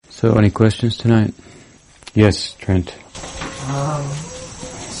So, any questions tonight? Yes, Trent.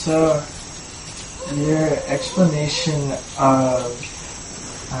 So, your explanation of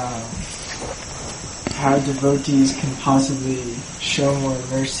how devotees can possibly show more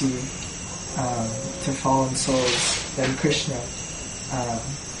mercy to fallen souls than Krishna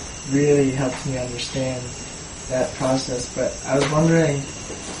really helped me understand that process. But I was wondering,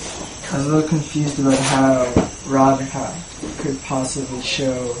 I was a little confused about how Radha could possibly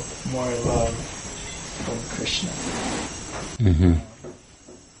show more love from Krishna.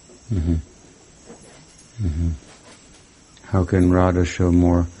 How can Radha show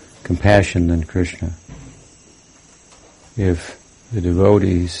more compassion than Krishna? If the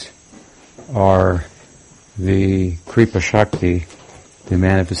devotees are the Kripa Shakti, the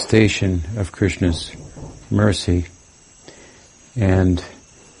manifestation of Krishna's mercy, and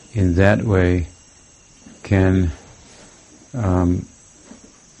in that way can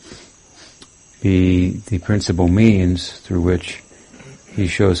be the principal means through which he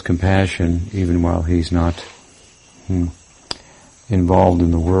shows compassion even while he's not involved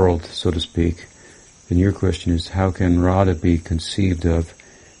in the world, so to speak. Then your question is, how can Radha be conceived of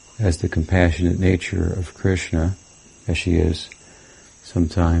as the compassionate nature of Krishna, as she is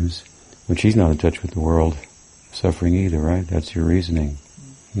sometimes, when she's not in touch with the world suffering either, right? That's your reasoning.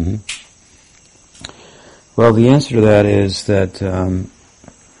 Well, the answer to that is that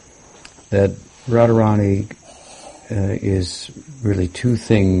that Radharani is really two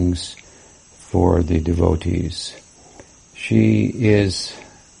things for the devotees. She is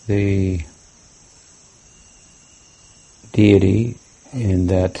the deity in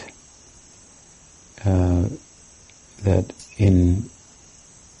that in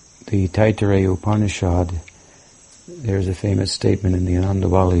the Taittiriya Upanishad there's a famous statement in the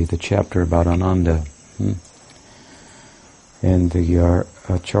Anandavali, the chapter about Ananda. And the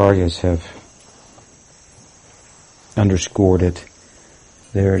Acharyas have underscored it.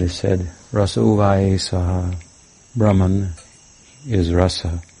 There it is said, Rasa Uvaye Saha, Brahman is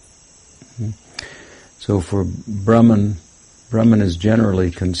Rasa. So for Brahman is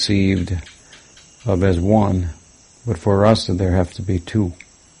generally conceived of as one, but for Rasa there have to be two.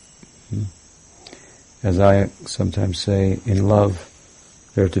 As I sometimes say, in love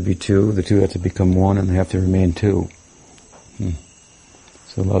there have to be two, the two have to become one, and they have to remain two.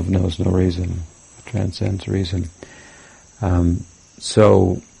 So love knows no reason, it transcends reason.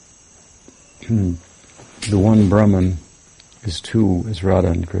 So the one Brahman is two, is Radha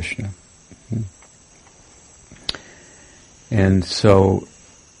and Krishna. And so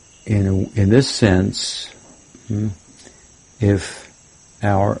in this sense, if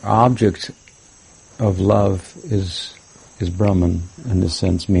our object of love is Brahman, in this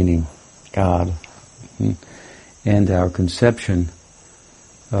sense meaning God, and our conception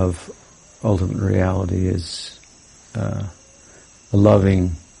of ultimate reality is a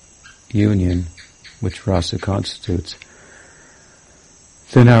loving union which rasa constitutes,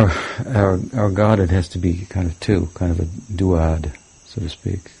 then our Godhead has to be kind of two, kind of a duad, so to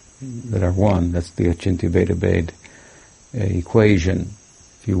speak, that are one. That's the Achintya Veda Bhed equation,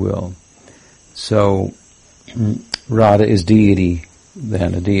 if you will. So Radha is deity,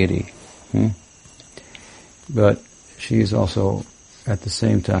 then a deity. But she is also, at the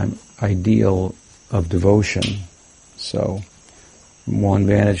same time, ideal of devotion. So, from one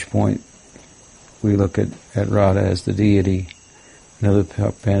vantage point, we look at Radha as the deity. Another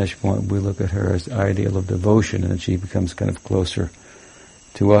vantage point, we look at her as the ideal of devotion, and she becomes kind of closer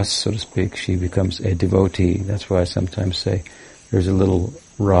to us, so to speak. She becomes a devotee. That's why I sometimes say there's a little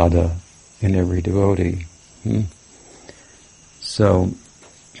Radha in every devotee. So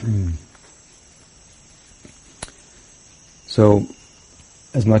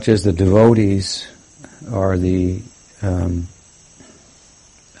as much as the devotees are the kind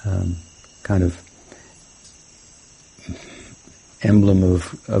of emblem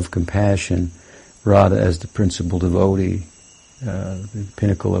of compassion, Radha as the principal devotee, the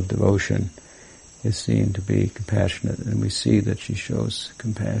pinnacle of devotion, is seen to be compassionate, and we see that she shows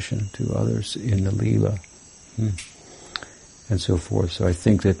compassion to others in the Leela, and so forth. So I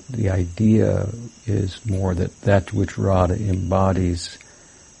think that the idea is more that which Radha embodies,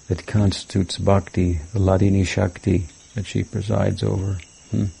 that constitutes bhakti, the Ladini Shakti that she presides over.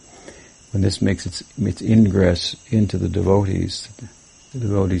 When this makes its ingress into the devotees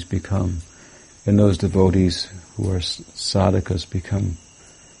become, and those devotees who are sadhakas become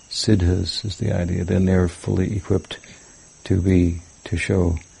siddhas, is the idea. Then they're fully equipped to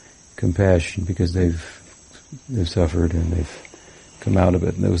show compassion because they've suffered and they've come out of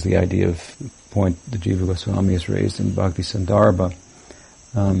it. And that was the idea of the point that Jiva Goswami has raised in Bhakti Sandarbha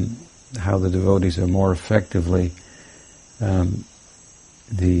how the devotees are more effectively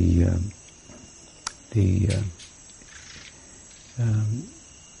the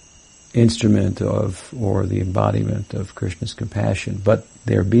instrument of, or the embodiment of Krishna's compassion. But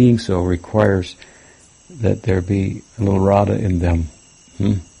their being so requires that there be a little Radha in them.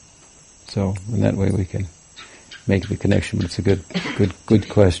 So in that way we can make the connection. But it's a good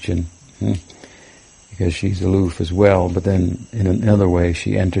question. Because she's aloof as well, but then in another way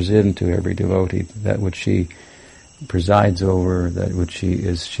she enters into every devotee. That which she presides over, that which she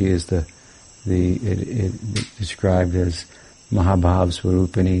is described as Mahabhav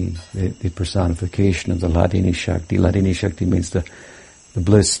Swarupini, the personification of the Hladini Shakti. Hladini Shakti means the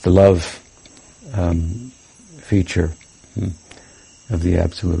bliss, the love feature of the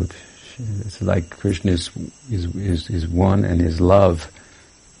Absolute. It's like Krishna is one, and his love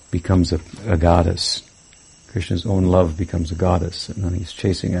becomes a goddess. Krishna's own love becomes a goddess, and then he's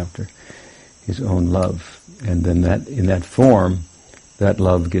chasing after his own love. And then in that form, that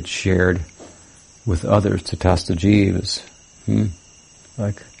love gets shared with others, tatastha jivas,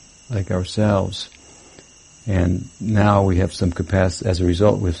 like ourselves. And now we have some capacity, as a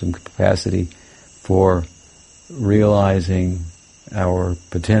result, we have some capacity for realizing our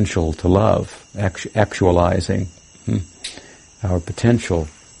potential to love, actualizing our potential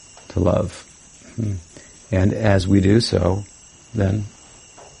to love. And as we do so, then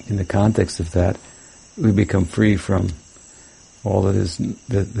in the context of that, we become free from all that is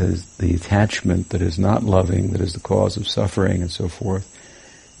the attachment that is not loving, that is the cause of suffering and so forth,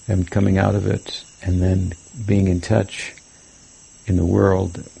 and coming out of it, and then being in touch in the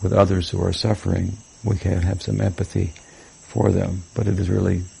world with others who are suffering. We can have some empathy for them, but it is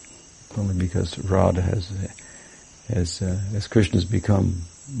really only because Radha as Krishna's become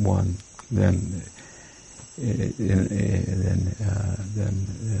one, then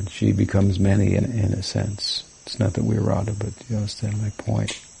she becomes many in a sense. It's not that we're Radha, but you understand my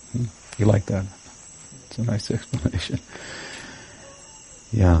point. You like that? It's a nice explanation.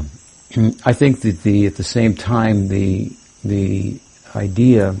 Yeah. I think that at the same time, the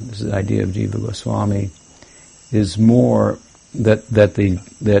idea of Jiva Goswami is more that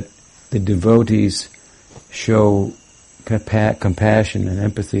the devotees show compassion and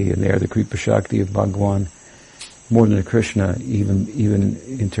empathy, and they are the Kripa Shakti of Bhagwan, more than Krishna, even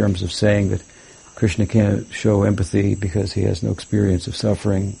in terms of saying that Krishna can't show empathy because he has no experience of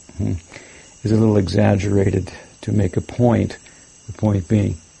suffering, is a little exaggerated to make a point. The point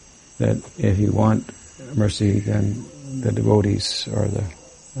being that if you want mercy, then the devotees are the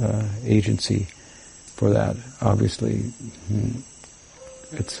agency for that. Obviously,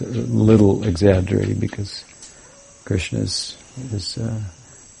 it's a little exaggerated because Krishna is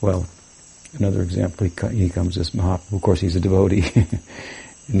another example, he comes as Mahaprabhu. Of course, he's a devotee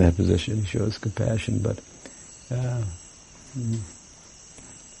in that position. He shows compassion, but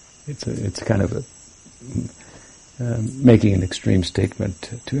it's kind of a making an extreme statement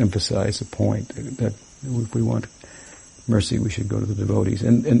to emphasize a point that if we want mercy, we should go to the devotees.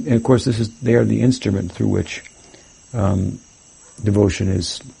 And of course, they are the instrument through which devotion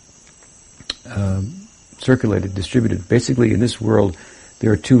is circulated, distributed. Basically, in this world,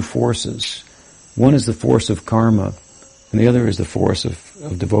 there are two forces. One is the force of karma, and the other is the force of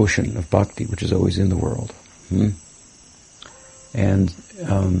devotion, of bhakti, which is always in the world. And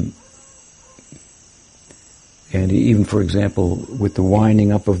even, for example, with the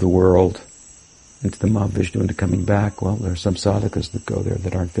winding up of the world into the Mahavishnu and the coming back, well, there are some sadhakas that go there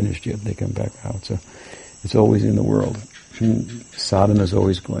that aren't finished yet. They come back out. So it's always in the world. Sadhana is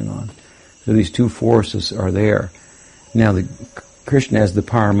always going on. So these two forces are there. Now, Krishna, as the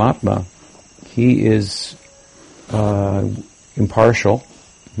Paramatma, he is impartial,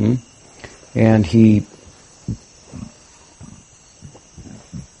 and he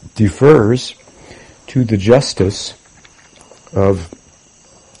defers to the justice of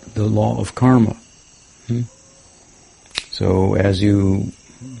the law of karma. So as you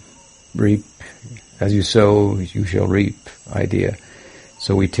sow, you shall reap idea.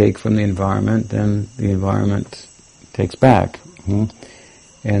 So we take from the environment, then the environment takes back.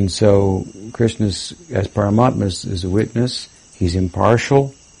 And so Krishna, as Paramatma, is a witness. He's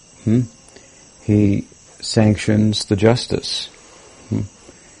impartial. He sanctions the justice.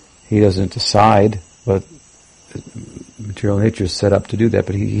 He doesn't decide, but material nature is set up to do that,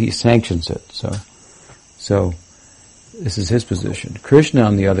 but he sanctions it. So this is his position. Krishna,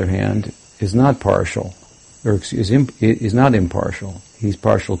 on the other hand, is not partial, or is not impartial. He's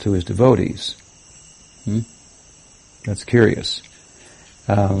partial to his devotees. That's curious.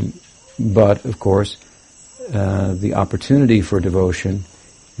 But, of course, the opportunity for devotion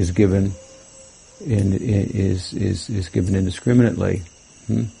is given is given indiscriminately.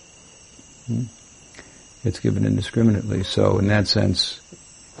 It's given indiscriminately. So in that sense,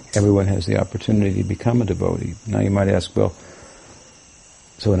 everyone has the opportunity to become a devotee. Now you might ask, well,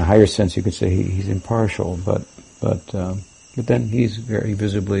 so in a higher sense you could say he's impartial, but then he's very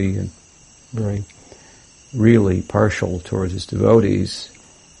visibly and very really partial towards his devotees,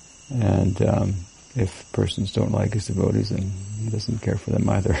 and if persons don't like his devotees, then he doesn't care for them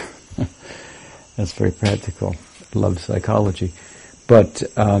either. That's very practical. I love psychology. But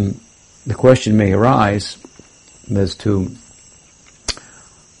the question may arise as to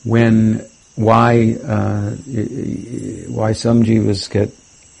why some jivas get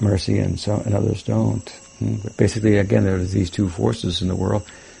mercy and others don't. But basically, again, there are these two forces in the world.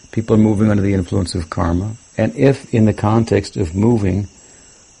 People are moving under the influence of karma, and if in the context of moving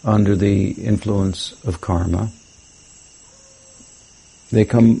under the influence of karma, they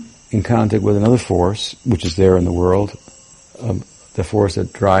come in contact with another force, which is there in the world, the force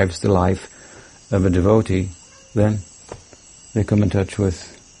that drives the life of a devotee, then they come in touch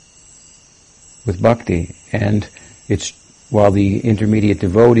with bhakti. And it's, while the intermediate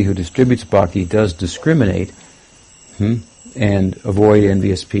devotee who distributes bhakti does discriminate, and avoid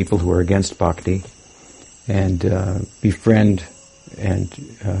envious people who are against bhakti, and befriend and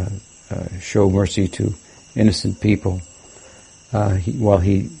show mercy to innocent people, while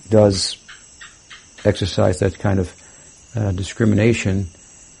he does exercise that kind of discrimination,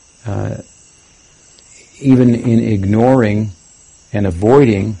 even in ignoring and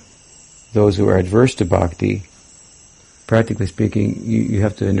avoiding those who are adverse to bhakti, practically speaking, you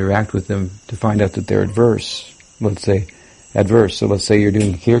have to interact with them to find out that they're adverse. Let's say adverse. So let's say you're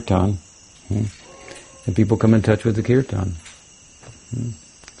doing kirtan, and people come in touch with the kirtan.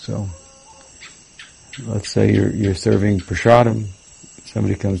 So let's say you're serving prasadam.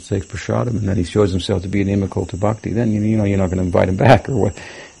 Somebody comes and takes prasadam, and then he shows himself to be inimical to bhakti. Then you know you're not going to invite him back or what.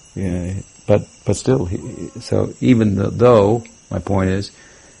 But still, so even though my point is,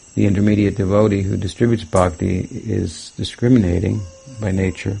 the intermediate devotee who distributes bhakti is discriminating by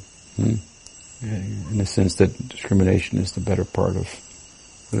nature, in the sense that discrimination is the better part of,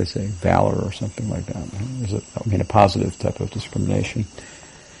 what do they say, valor or something like that. There's a positive type of discrimination.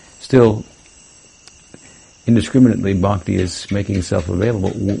 Still, indiscriminately, bhakti is making itself available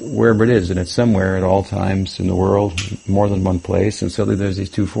wherever it is, and it's somewhere at all times in the world, more than one place, and suddenly there's these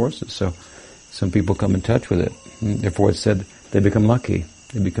two forces. So some people come in touch with it. Therefore it's said they become lucky,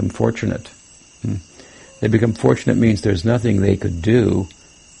 they become fortunate. They become fortunate means there's nothing they could do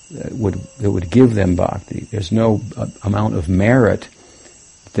that would give them bhakti. There's no amount of merit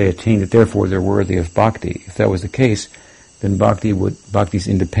that they attain that therefore they're worthy of bhakti. If that was the case, then bhakti's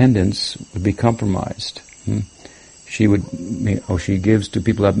independence would be compromised. She gives to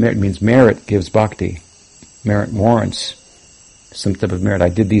people who have merit. It means merit gives bhakti. Merit warrants some type of merit. I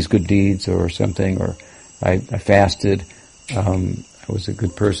did these good deeds or something, or I fasted, I was a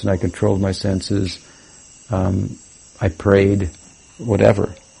good person, I controlled my senses, I prayed,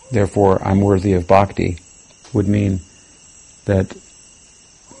 whatever. Therefore, I'm worthy of bhakti, would mean that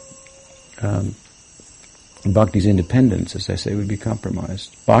bhakti's independence, as I say, would be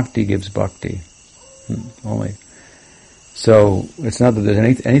compromised. Bhakti gives bhakti. Only. So it's not that there's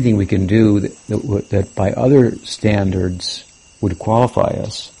anything we can do that by other standards would qualify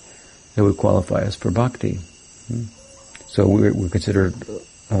us. That would qualify us for bhakti. So we're considered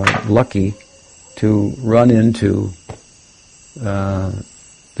lucky to run into the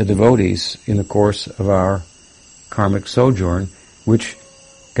devotees in the course of our karmic sojourn, which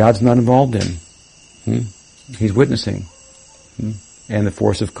God's not involved in. He's witnessing. And the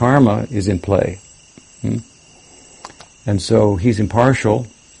force of karma is in play. And so he's impartial,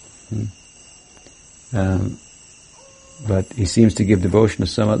 but he seems to give devotion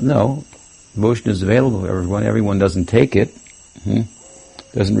to some. No, devotion is available to everyone. Everyone doesn't take it,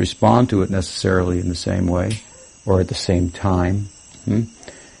 doesn't respond to it necessarily in the same way or at the same time.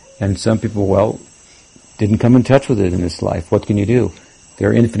 And some people, didn't come in touch with it in this life. What can you do? There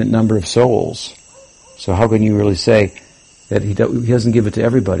are infinite number of souls. So how can you really say that he doesn't give it to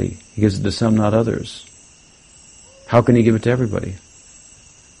everybody? He gives it to some, not others. How can he give it to everybody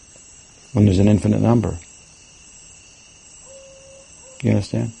when there's an infinite number? You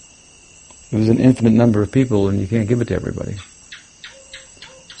understand? If there's an infinite number of people, then you can't give it to everybody.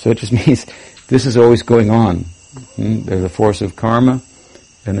 So it just means this is always going on. There's the force of karma,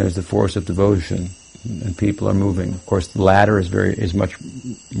 and there's the force of devotion, and people are moving. Of course, the latter is much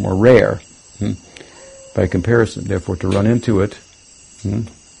more rare by comparison. Therefore, to run into it,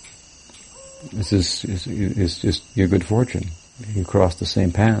 this is just your good fortune. You cross the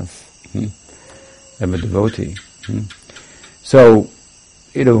same path of a devotee. So,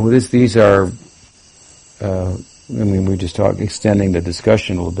 these are, we just extending the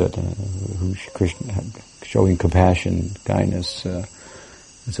discussion a little bit, Krishna, showing compassion, kindness, and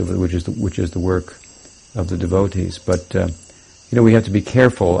so forth, which is the work of the devotees. But, we have to be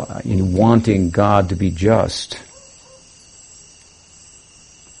careful in wanting God to be just,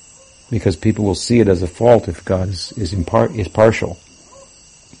 because people will see it as a fault if God is partial.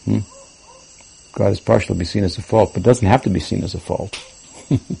 God is partial to be seen as a fault, but doesn't have to be seen as a fault.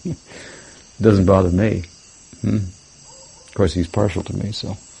 It doesn't bother me. Of course, he's partial to me,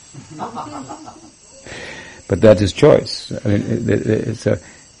 so. But that's his choice. I mean,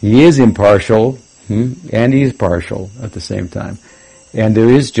 he is impartial, and he is partial at the same time. And there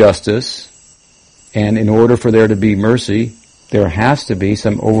is justice, and in order for there to be mercy, there has to be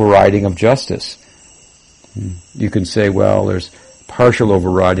some overriding of justice. You can say, well, there's partial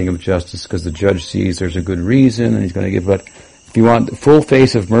overriding of justice because the judge sees there's a good reason and he's going to give, but if you want the full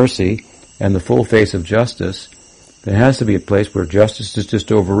face of mercy and the full face of justice, there has to be a place where justice is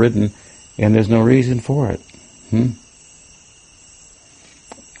just overridden and there's no reason for it.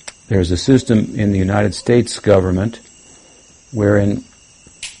 There's a system in the United States government wherein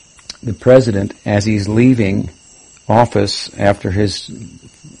the president, as he's leaving office after his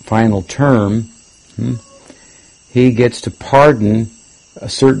final term, he gets to pardon a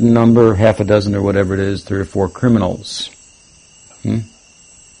certain number, half a dozen or whatever it is, 3 or 4 criminals. He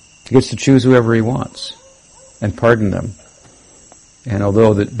gets to choose whoever he wants and pardon them. And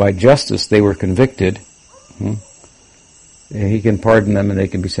although that by justice they were convicted, he can pardon them and they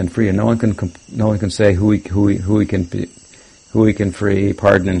can be sent free. And no one can say who he can free,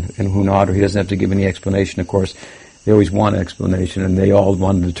 pardon, and who not, or he doesn't have to give any explanation. Of course, they always want an explanation, and they all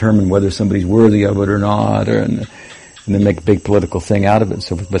want to determine whether somebody's worthy of it or not, and they make a big political thing out of it.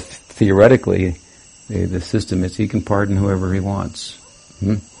 So, but theoretically, the system is he can pardon whoever he wants.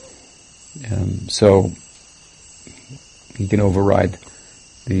 So he can override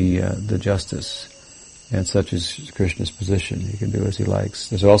the justice, and such is Krishna's position. He can do as he likes.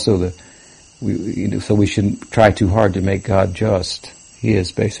 There's also so we shouldn't try too hard to make God just. He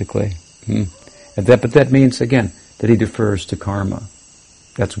is basically, but that means again that he defers to karma.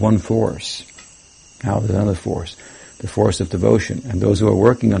 That's one force. Now there's another force, the force of devotion, and those who are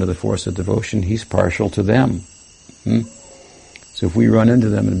working under the force of devotion, he's partial to them. So if we run into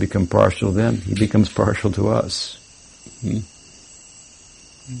them and become partial to them, he becomes partial to us.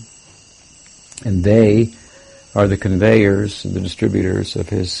 And they are the conveyors and the distributors of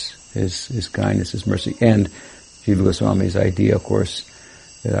his kindness, his mercy. And Jiva Goswami's idea, of course,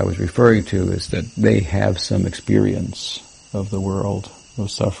 that I was referring to is that they have some experience of the world of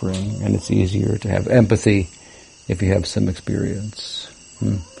suffering, and it's easier to have empathy if you have some experience.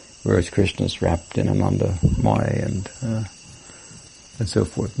 Whereas Krishna's wrapped in Ananda Maya and so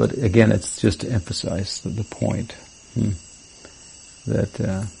forth. But again, it's just to emphasize the point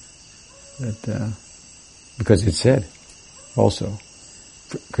that because it's said also,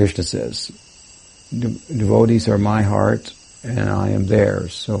 Krishna says, devotees are my heart and I am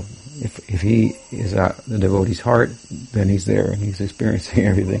theirs. So if he is the devotee's heart, then he's there and he's experiencing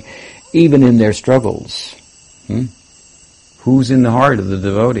everything, even in their struggles. Who's in the heart of the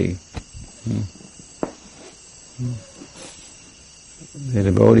devotee? The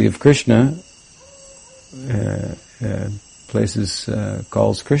devotee of Krishna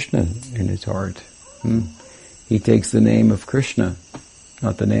calls Krishna in his heart. He takes the name of Krishna,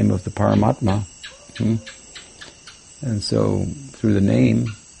 not the name of the Paramatma. And so, through the name,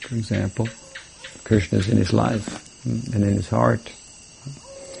 for example, Krishna is in his life and in his heart,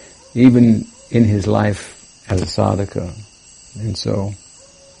 even in his life as a sadhaka. And so,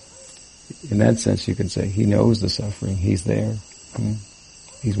 in that sense, you can say he knows the suffering. He's there.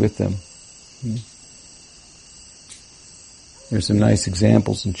 He's with them. There's some nice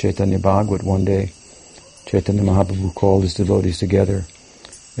examples in Chaitanya Bhagavat. One day, Chaitanya Mahaprabhu called his devotees together,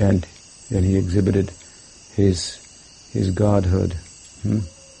 and he exhibited his godhood.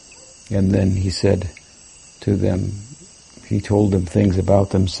 And then he said to them, he told them things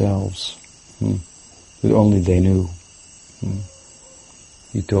about themselves that only they knew.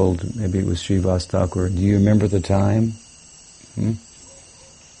 He told, maybe it was Srivas Thakur, do you remember the time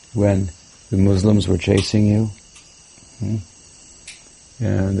when the Muslims were chasing you?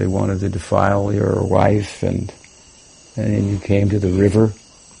 And they wanted to defile your wife, and then you came to the river,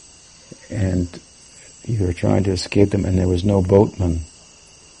 and you were trying to escape them, and there was no boatman.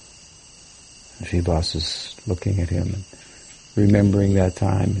 And Srivas is looking at him and remembering that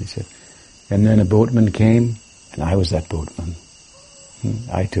time. And he said, and then a boatman came, and I was that boatman.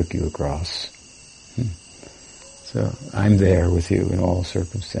 I took you across. So I'm there with you in all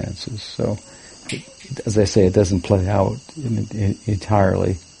circumstances. So, as I say, it doesn't play out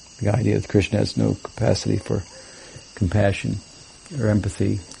entirely. The idea that Krishna has no capacity for compassion or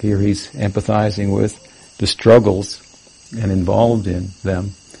empathy. Here he's empathizing with the struggles and involved in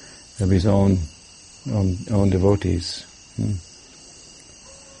them of his own devotees.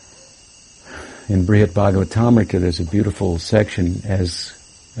 In Brihat Bhagavatamrita, there's a beautiful section as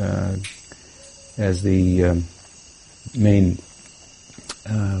the main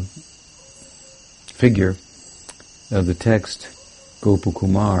figure of the text,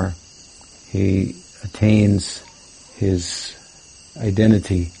 Gopakumar, he attains his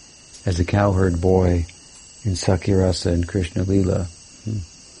identity as a cowherd boy in Sakyarasa and Krishna Lila.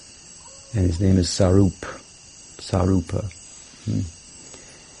 And his name is Sarupa.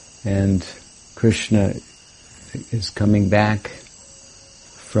 And Krishna is coming back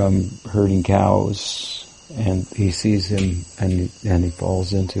from herding cows, and he sees him, and he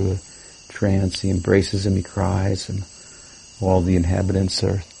falls into a trance. He embraces him, he cries, and all the inhabitants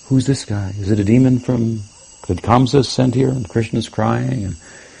are, who's this guy? Is it a demon that Kamsa sent here? And Krishna's crying,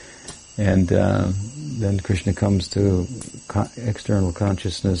 and then Krishna comes to external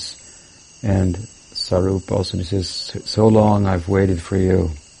consciousness, and Sarup also, he says, so long I've waited for you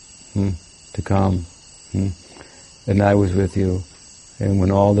to come, and I was with you, and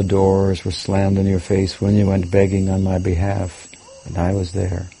when all the doors were slammed in your face, when you went begging on my behalf, and I was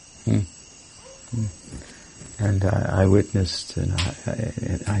there. And I witnessed, and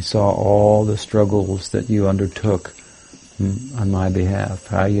I saw all the struggles that you undertook on my behalf,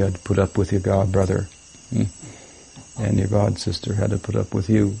 how you had to put up with your god brother, and your god sister had to put up with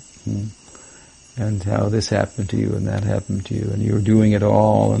you, and how this happened to you and that happened to you, and you were doing it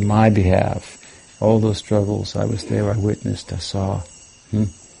all on my behalf. All those struggles, I was there, I witnessed, I saw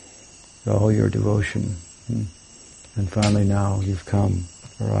all your devotion. And finally now you've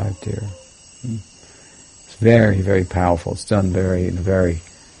arrived here. It's very, very powerful. It's done by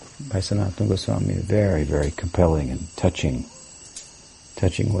Sanatana Goswami, in a very, very compelling and touching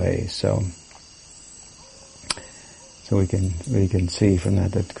way. So we can see from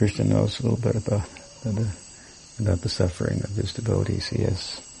that Krishna knows a little bit about the suffering of his devotees. He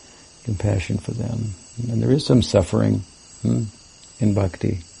has compassion for them. And there is some suffering in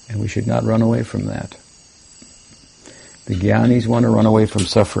bhakti, and we should not run away from that. The jnanis want to run away from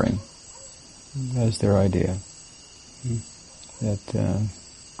suffering. That's their idea. That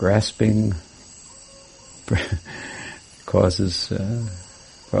grasping causes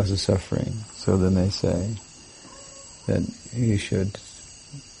suffering. So then they say that you should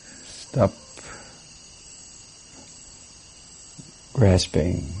stop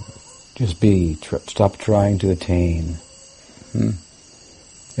grasping, just be, stop trying to attain. And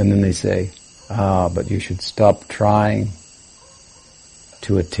then they say, but you should stop trying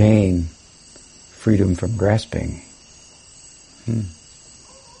to attain freedom from grasping. And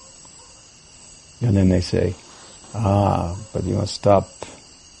then they say, but you must stop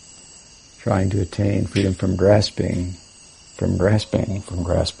trying to attain freedom from grasping. You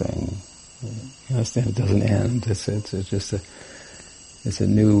understand? It doesn't end. It's a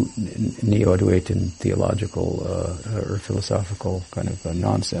new Neo-Advaitin theological or philosophical kind of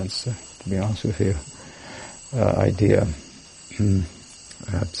nonsense, to be honest with you, idea. I'm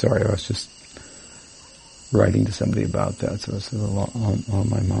sorry, I was just writing to somebody about that, so it's a little on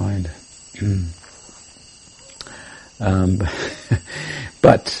my mind.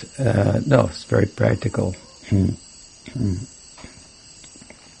 But no, it's very practical.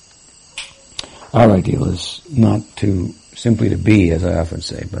 Our ideal is not simply to be, as I often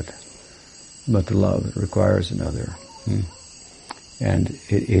say, but to love. It requires another. And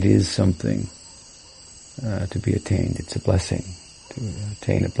it is something to be attained. It's a blessing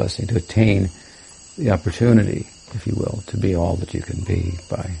to attain the opportunity, if you will, to be all that you can be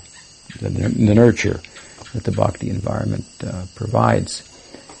by the nurture that the bhakti environment provides.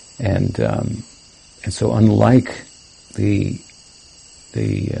 And so unlike the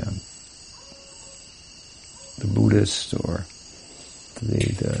Buddhist or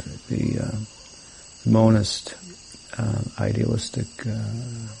the monist, idealistic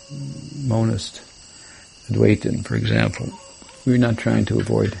monist, Advaitin, for example, we're not trying to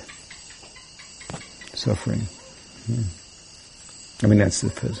avoid suffering. I mean, that's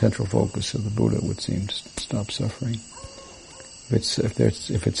the central focus of the Buddha, would seem, to stop suffering. If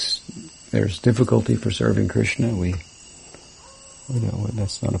there's difficulty for serving Krishna, we know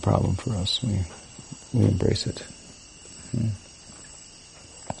that's not a problem for us. We embrace it.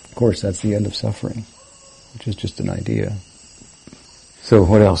 Of course, that's the end of suffering, which is just an idea. So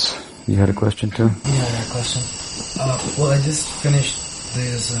what else? You had a question too? Yeah, I had a question. Well, I just finished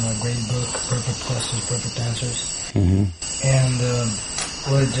this great book, Perfect Questions, Perfect Answers. Mm-hmm. And,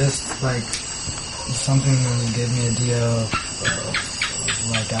 well, it just, like, something gave me an idea of,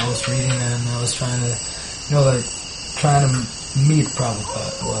 like, I was reading and I was trying to, trying to meet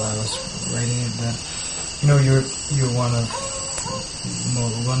Prabhupada while I was writing it, that, you're one of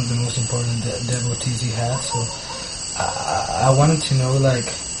the most important devotees he had, so I wanted to know, like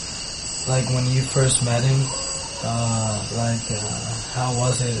when you first met him, how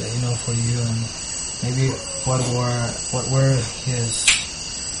was it, for you, and maybe what were his,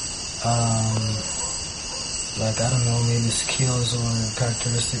 I don't know, maybe skills or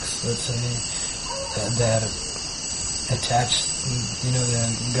characteristics, let's say, that attached,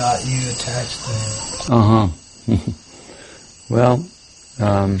 that got you attached to him. Uh-huh. Well,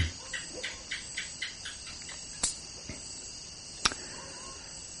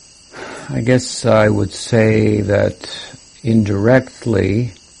 I guess I would say that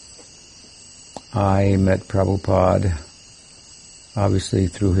indirectly I met Prabhupada obviously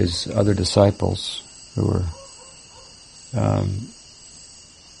through his other disciples who were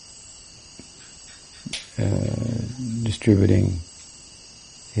distributing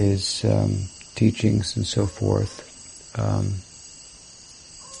his teachings and so forth.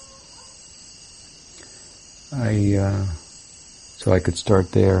 So I could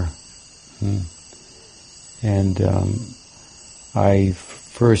start there. And I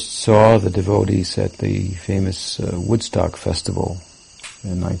first saw the devotees at the famous Woodstock Festival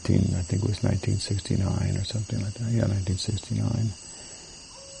in I think it was 1969 or something like that. Yeah, 1969.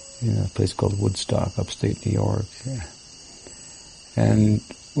 In a place called Woodstock, upstate New York. Yeah. And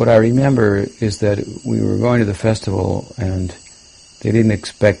what I remember is that we were going to the festival and they didn't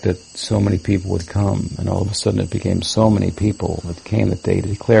expect that so many people would come, and all of a sudden it became so many people that came that they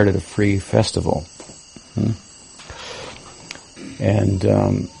declared it a free festival. And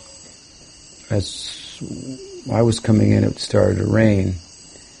as I was coming in, it started to rain,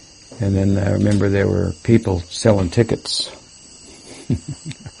 and then I remember there were people selling tickets.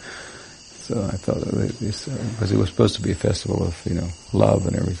 So I thought, because it was supposed to be a festival of, love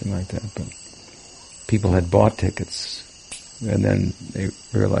and everything like that, but people had bought tickets. And then they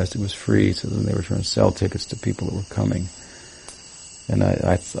realized it was free, so then they were trying to sell tickets to people that were coming. And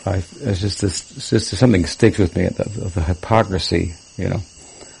it's just something sticks with me, of the hypocrisy,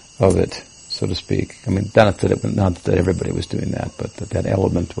 of it, so to speak. I mean, not that everybody was doing that, but that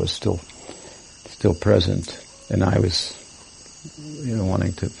element was still present. And I was,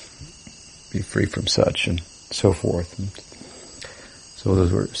 wanting to be free from such and so forth. And so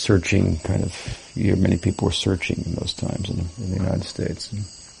those were searching kind of, many people were searching in those times in the United States. And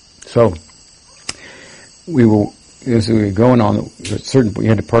so as we were going on, you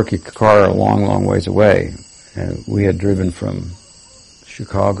had to park your car a long, long ways away. And we had driven from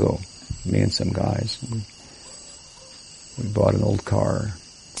Chicago, me and some guys. We bought an old car,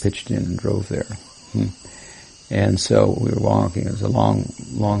 pitched in and drove there. And so we were walking. It was a long,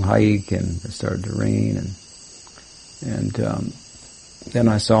 long hike, and it started to rain, and then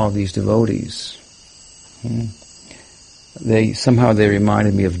I saw these devotees. They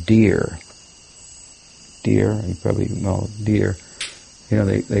reminded me of deer. Deer, you probably know deer.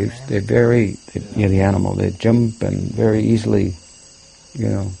 The animal. They jump and very easily,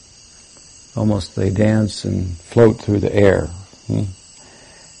 almost they dance and float through the air. And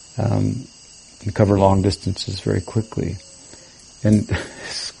cover long distances very quickly. And it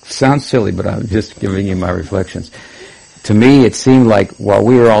sounds silly, but I'm just giving you my reflections. To me, it seemed like while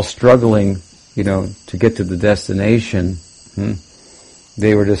we were all struggling, to get to the destination,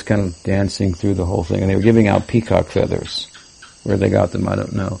 they were just kind of dancing through the whole thing. And they were giving out peacock feathers. Where they got them, I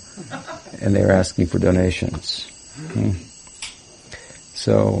don't know. And they were asking for donations.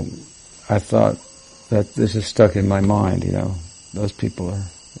 So I thought that this is stuck in my mind, Those people are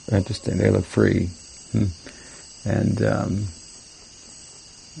interesting. They look free. And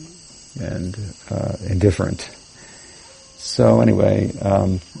indifferent. So anyway,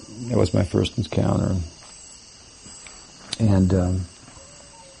 that was my first encounter. And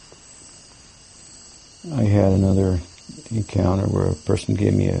I had another encounter where a person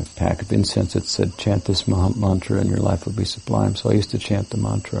gave me a pack of incense that said, chant this mantra and your life will be sublime. So I used to chant the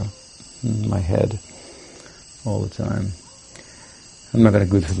mantra in my head all the time. I'm not going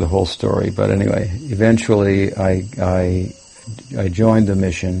to go through the whole story, but anyway, eventually I joined the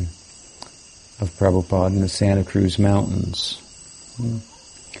mission of Prabhupada in the Santa Cruz Mountains.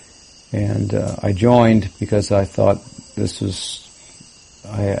 And I joined because I thought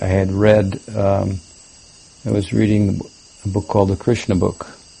I had read, I was reading a book called the Krishna Book.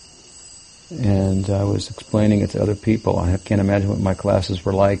 And I was explaining it to other people. I can't imagine what my classes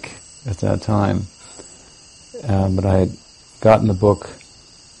were like at that time. But I had gotten the book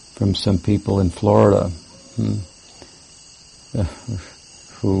from some people in Florida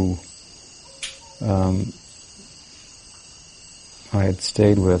who I had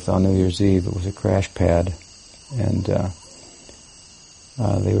stayed with on New Year's Eve. It was a crash pad. And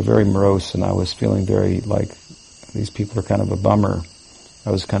they were very morose, and I was feeling very like these people are kind of a bummer. I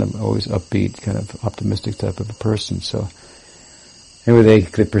was kind of always upbeat, kind of optimistic type of a person. So anyway, they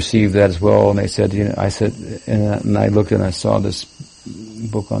could perceive that as well, and they said, I said, and I looked and I saw this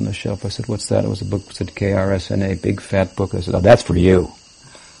book on the shelf. I said, "What's that?" It was a book that said KRSNA, big fat book. I said, "Oh, that's for you."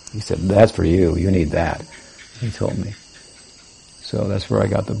 He said, "That's for you. You need that." He told me. So that's where I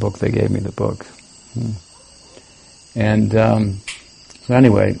got the book. They gave me the book. And so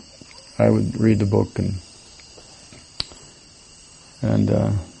anyway, I would read the book and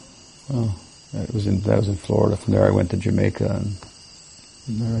that was in Florida. From there I went to Jamaica, and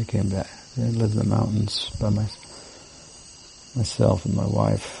there I came back. I lived in the mountains by myself and my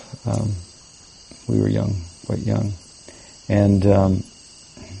wife. We were quite young, and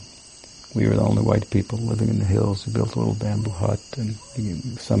we were the only white people living in the hills. We built a little bamboo hut, and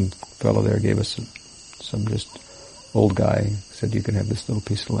some fellow there gave us some just old guy said, "You can have this little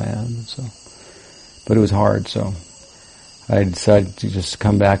piece of land." And so, but it was hard, so I decided to just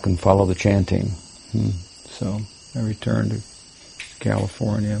come back and follow the chanting. So I returned to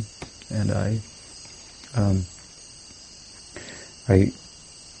California, and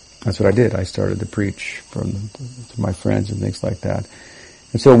that's what I did. I started to preach to my friends and things like that.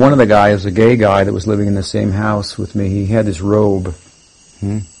 And so one of the guys, a gay guy that was living in the same house with me, he had this robe,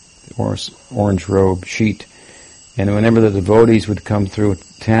 orange robe sheet. And whenever the devotees would come through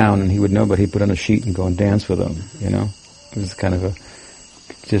town, and he would know, but he'd put on a sheet and go and dance with them, It was kind of a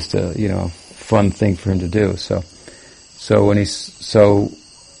fun thing for him to do. So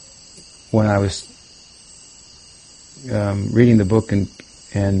when I was reading the book and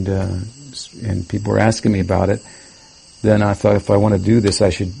people were asking me about it, then I thought, if I want to do this, I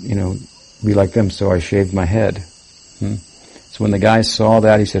should be like them. So I shaved my head. So when the guy saw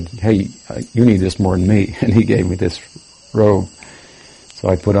that, he said, "Hey, you need this more than me," and he gave me this robe. So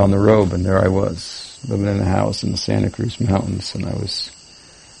I put on the robe, and there I was, living in a house in the Santa Cruz Mountains, and I was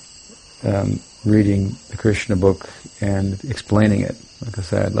reading the Krishna book and explaining it. Like I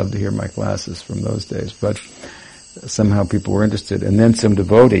said, I'd love to hear my classes from those days, but somehow people were interested. And then some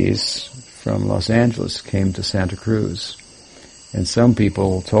devotees from Los Angeles came to Santa Cruz, and some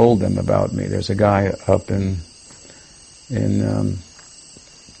people told them about me. There's a guy up in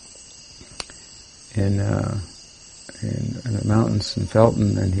the mountains in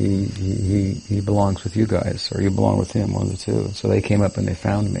Felton, and he belongs with you guys, or you belong with him, one of the two. So they came up and they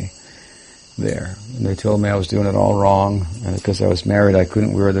found me there, and they told me I was doing it all wrong, and because I was married, I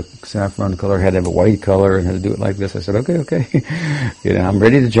couldn't wear the saffron color, I had to have a white color, and had to do it like this. I said, okay, I'm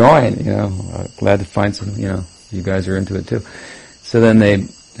ready to join. Glad to find some. You guys are into it too. So then they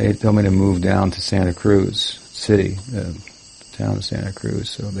told me to move down to Santa Cruz City, the town of Santa Cruz.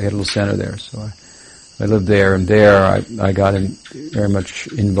 So they had a little center there. So I lived there, and there I got very much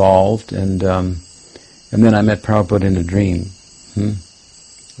involved, and then I met Prabhupada in a dream.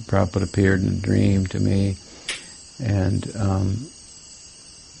 Prabhupada appeared in a dream to me, and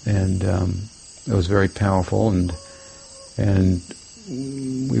it was very powerful, and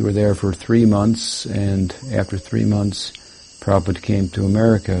we were there for 3 months, and after 3 months, Prabhupada came to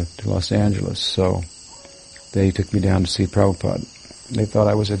America, to Los Angeles, so they took me down to see Prabhupada. They thought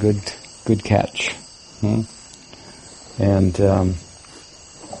I was a good catch. And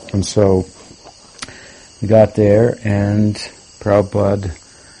so we got there, and Prabhupada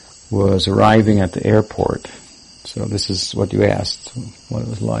was arriving at the airport. So this is what you asked, what it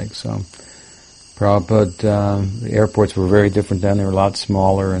was like. So Prabhupada, the airports were very different then. They were a lot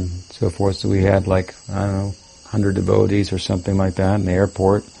smaller and so forth. So we had 100 devotees or something like that in the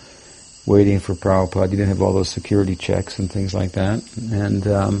airport waiting for Prabhupada. You didn't have all those security checks and things like that.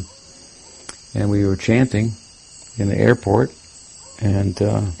 And we were chanting in the airport, and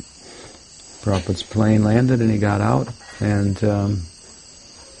Prabhupada's plane landed and he got out, and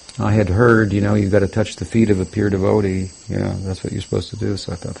I had heard, you've got to touch the feet of a pure devotee, that's what you're supposed to do.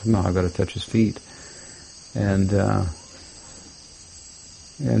 So I thought, no, I've got to touch his feet. And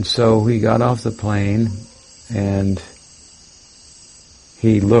so he got off the plane, and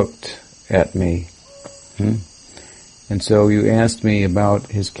he looked at me. And so you asked me about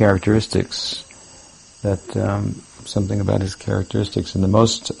his characteristics, something about his characteristics, and the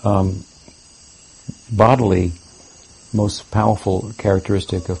most bodily most powerful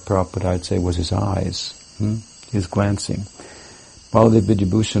characteristic of Prabhupada, I'd say, was his eyes, his glancing. Baladev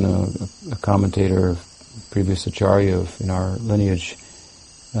Vidyabhushan, a commentator, previous acharya in our lineage,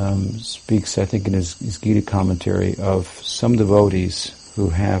 speaks, I think, in his Gita commentary of some devotees who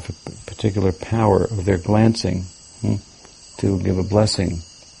have a particular power of their glancing to give a blessing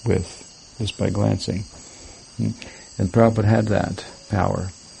with, just by glancing. And Prabhupada had that power.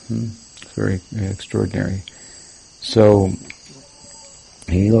 It's very extraordinary. So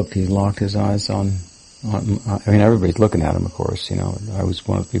he locked his eyes on, everybody's looking at him, of course, I was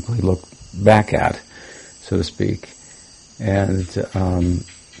one of the people he looked back at, so to speak. And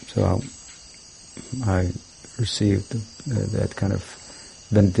so I received that kind of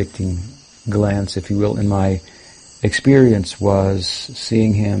benedictine glance, if you will. And my experience was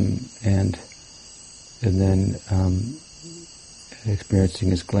seeing him and then experiencing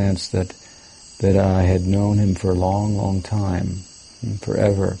his glance that I had known him for a long, long time,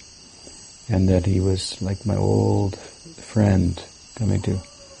 forever, and that he was like my old friend coming to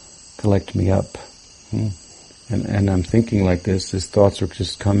collect me up. And I'm thinking like this, his thoughts were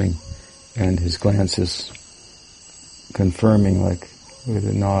just coming, and his glances confirming, like with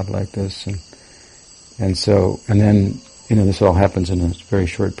a nod like this, and then this all happens in a very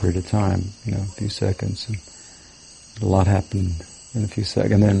short period of time, a few seconds, and a lot happened in a few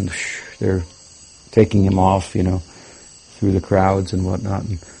seconds, and then they're taking him off, through the crowds and whatnot,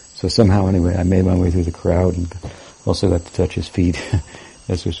 and so somehow anyway I made my way through the crowd and also got to touch his feet,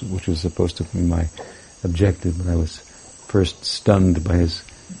 which was supposed to be my objective, but I was first stunned by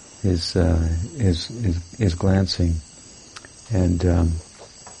his glancing, and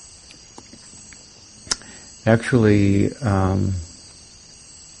actually,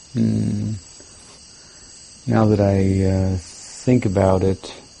 now that I think about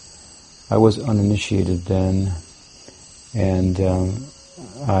it, I was uninitiated then, and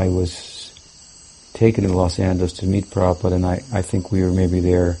I was taken to Los Angeles to meet Prabhupada, and I think we were maybe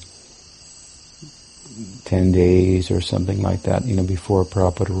there 10 days or something like that, before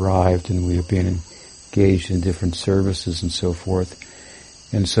Prabhupada arrived, and we were being engaged in different services and so forth.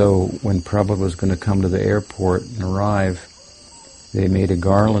 And so when Prabhupada was going to come to the airport and arrive, they made a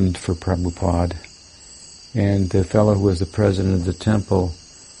garland for Prabhupada, and the fellow who was the president of the temple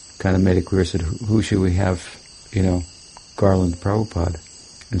kind of made it clear, said, who should we have, garland Prabhupada?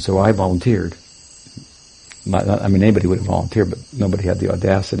 And so I volunteered. Anybody would have volunteered, but nobody had the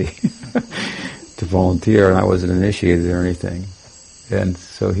audacity to volunteer, and I wasn't initiated or anything. And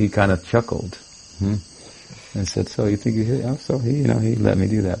so he kind of chuckled, and said, "So you think you should?" Oh, so he let me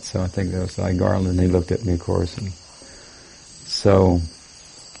do that. So I think that was I garlanded, and he looked at me, of course, and so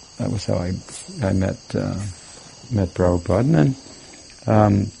that was how I met Prabhupada. And then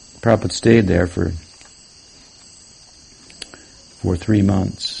Prabhupada stayed there for 3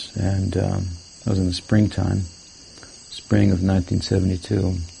 months, and that was in the spring of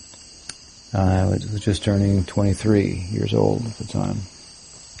 1972. I was just turning 23 years old at the time.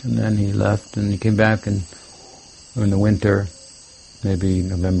 And then he left, and he came back in the winter, maybe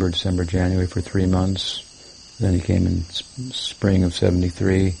November, December, January, for 3 months. Then he came in spring of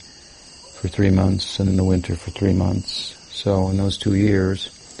 73 for 3 months, and in the winter for 3 months. So in those 2 years,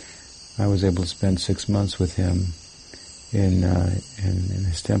 I was able to spend 6 months with him in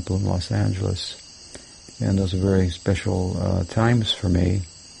his temple in Los Angeles. And those are very special times for me.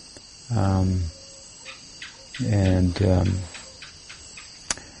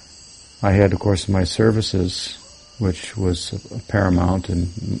 I had, of course, my services, which was paramount,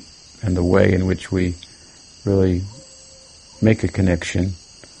 and the way in which we really make a connection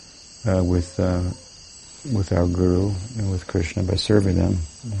with our Guru and with Krishna by serving them.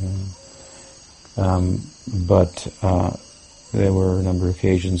 But there were a number of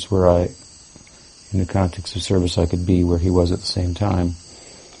occasions where in the context of service, I could be where he was at the same time.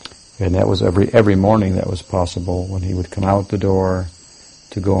 And that was every morning that was possible, when he would come out the door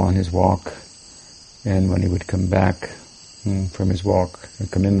to go on his walk, and when he would come back from his walk and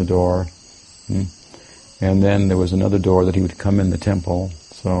come in the door. And then there was another door that he would come in the temple,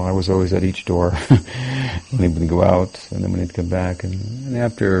 so I was always at each door when he would go out, and then when he'd come back. And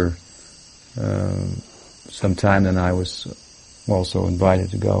after some time, then I was also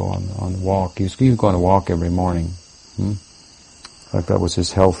invited to go on the walk. He would go on a walk every morning. In fact, that was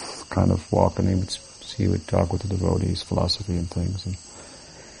his health kind of walk, and he would talk with the devotees, philosophy and things, and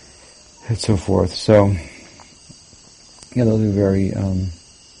so forth. So, those were very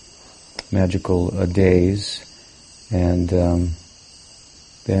magical days, and he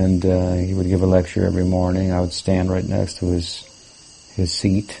would give a lecture every morning. I would stand right next to his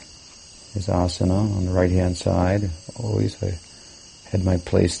seat, his asana on the right-hand side. Always I had my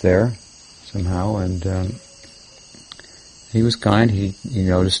place there somehow, and he was kind. He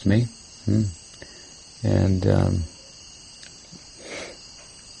noticed me, and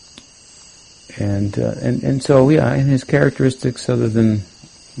so yeah. And his characteristics, other than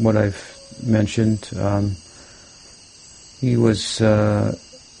what I've mentioned, he was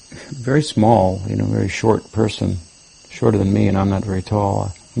very small. Very short person, shorter than me, and I'm not very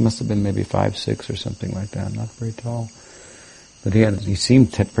tall. He must have been maybe 5'6" or something like that. Not very tall, but he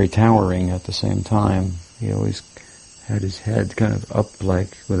seemed very towering at the same time. He always had his head kind of up,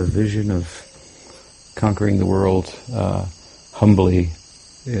 like with a vision of conquering the world humbly,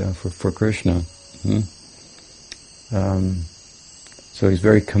 for Krishna. So he's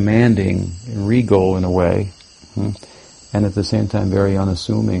very commanding, and regal in a way, and at the same time very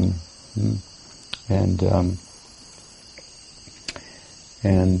unassuming, and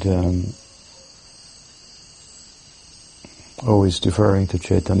always deferring to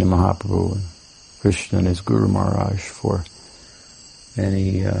Chaitanya Mahaprabhu and Krishna and his Guru Maharaj for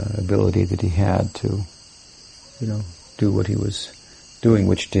any ability that he had to, do what he was doing,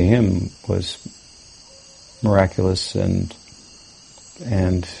 which to him was miraculous, and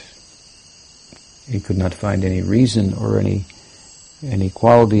he could not find any reason or any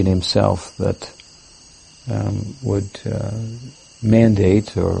quality in himself that would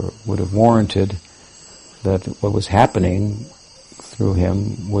mandate or would have warranted that what was happening through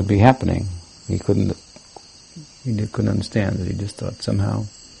him would be happening. He couldn't understand it. He just thought somehow,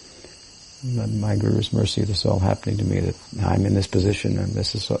 by my Guru's mercy, this is all happening to me, that I'm in this position, and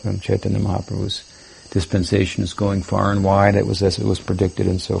this is Chaitanya Mahaprabhu's dispensation is going far and wide. It was as it was predicted,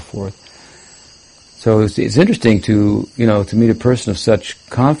 and so forth. So it's interesting to meet a person of such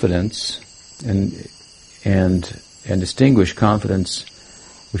confidence and distinguish confidence,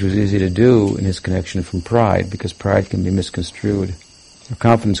 which was easy to do in his connection from pride, because pride can be misconstrued. Or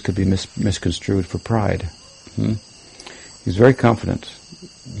confidence could be misconstrued for pride. He was very confident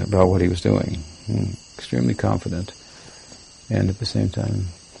about what he was doing, extremely confident, and at the same time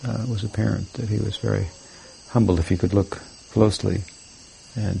it was apparent that he was very humbled if you could look closely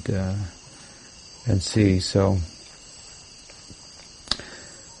and see. So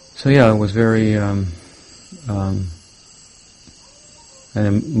yeah, it was very and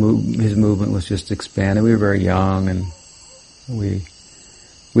his movement was just expanding. We were very young, and we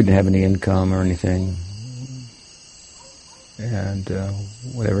didn't have any income or anything, and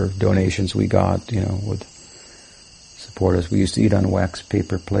whatever donations we got, would support us. We used to eat on wax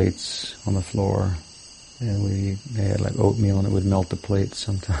paper plates on the floor, and they had like oatmeal, and it would melt the plates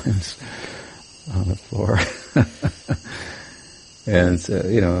sometimes on the floor. And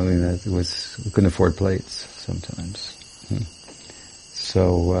it was, we couldn't afford plates sometimes.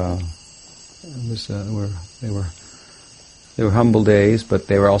 So it was they were humble days, but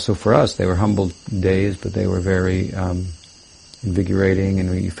they were also, for us, they were humble days, but they were very invigorating,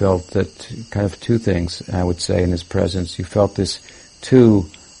 and you felt that kind of two things, I would say, in his presence. You felt this two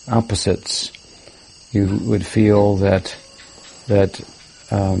opposites. You would feel that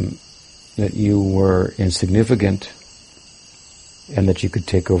you were insignificant, and that you could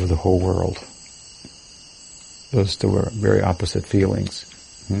take over the whole world. Those two were very opposite feelings.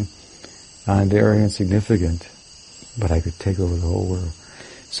 I'm very insignificant, but I could take over the whole world.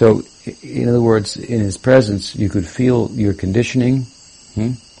 So, in other words, in his presence, you could feel your conditioning.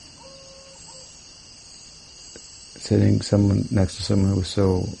 Sitting next to someone who was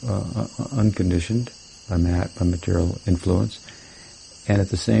so unconditioned by material influence, and at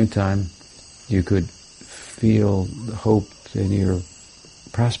the same time, you could feel the hope in your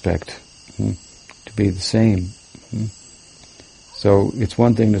prospect to be the same. So it's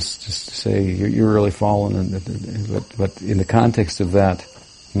one thing just to say you're really fallen, but in the context of that,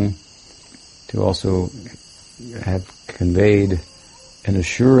 to also have conveyed an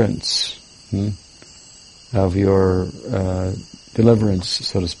assurance of your deliverance,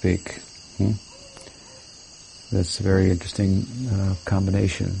 so to speak. That's a very interesting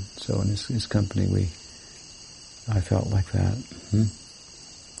combination. So in his company, I felt like that.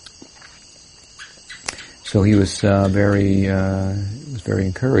 So he was very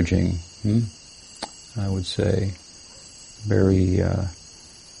encouraging. I would say very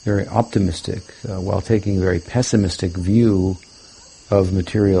optimistic, while taking a very pessimistic view of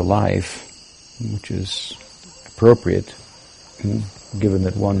material life, which is appropriate, given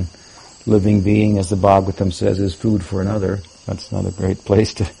that one living being, as the Bhagavatam says, is food for another. That's not a great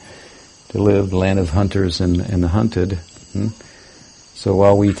place to live, the land of hunters and the hunted. So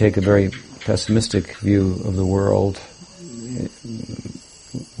while we take a very pessimistic view of the world,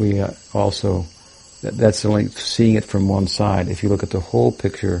 we also, that's only seeing it from one side. If you look at the whole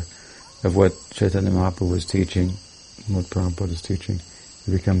picture of what Chaitanya Mahaprabhu was teaching, what Prabhupada is teaching,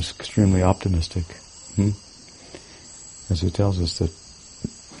 it becomes extremely optimistic. As he tells us that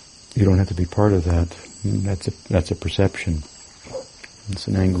you don't have to be part of that. That's a perception. It's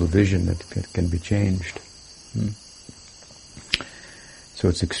an angle of vision that can be changed. So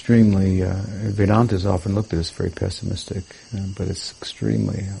it's extremely, Vedanta is often looked at as very pessimistic, but it's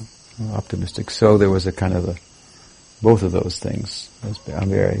extremely optimistic. So there was a kind of both of those things. I'm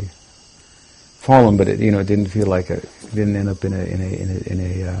very fallen, but it didn't feel like it didn't end up in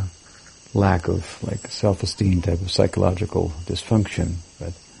a lack of like self-esteem type of psychological dysfunction,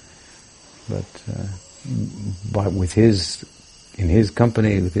 but in his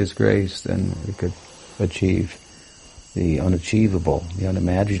company, with his grace, then we could achieve the unachievable, the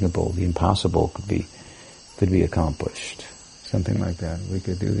unimaginable, the impossible could be accomplished. Something like that. We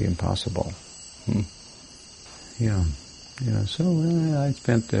could do the impossible. So I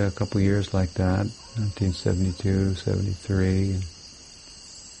spent a couple of years like that, 1972, 73.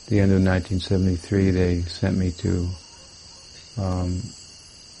 At the end of 1973, they sent me to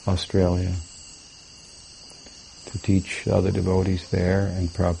Australia to teach other devotees there, and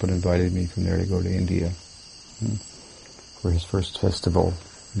Prabhupada invited me from there to go to India for his first festival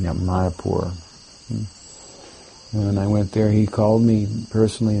in Mayapur. And when I went there, he called me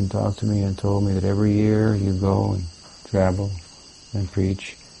personally and talked to me and told me that every year you go and travel and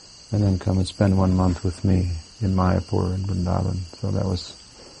preach, and then come and spend 1 month with me in Mayapur and Vrindavan. So that was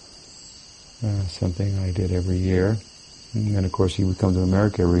something I did every year. And then, of course, he would come to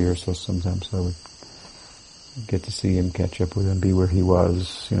America every year, so sometimes I would get to see him, catch up with him, be where he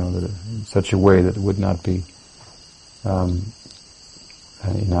was, in such a way that it would not be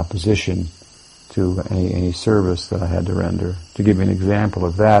in opposition to any service that I had to render. To give you an example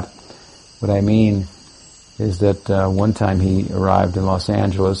of that, what I mean is that one time he arrived in Los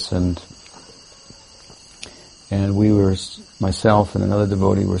Angeles, and we were, myself and another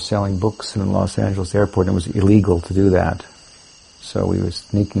devotee, were selling books in the Los Angeles airport, and it was illegal to do that. So we were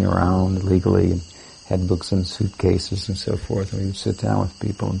sneaking around illegally and had books in suitcases and so forth, and we would sit down with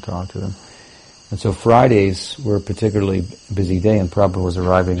people and talk to them. And so Fridays were a particularly busy day, and Prabhupada was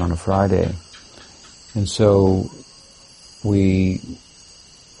arriving on a Friday. And so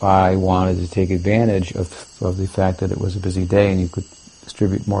I wanted to take advantage of the fact that it was a busy day and you could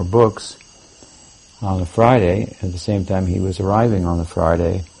distribute more books on a Friday. At the same time, he was arriving on the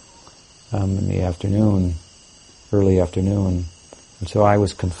Friday in the afternoon, early afternoon. And so I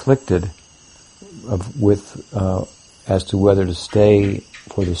was conflicted as to whether to stay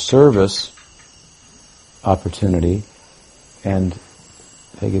for the service opportunity and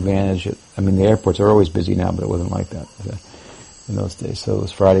take advantage of, the airports are always busy now, but it wasn't like that in those days. So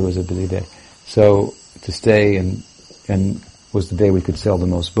Friday was a busy day. So to stay and was the day we could sell the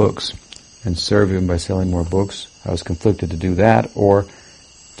most books and serve him by selling more books. I was conflicted to do that or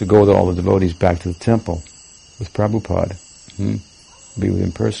to go with all the devotees back to the temple with Prabhupada, be with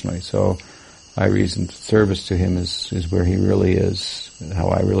him personally. So I reasoned service to him is where he really is, how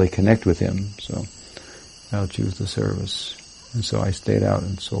I really connect with him. So I'll choose the service. And so I stayed out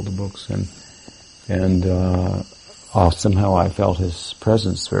and sold the books, and somehow I felt his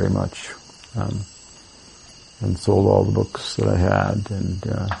presence very much, and sold all the books that I had, and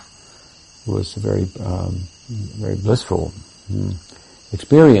it was a very, very blissful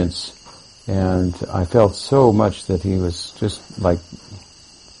experience. And I felt so much that he was just like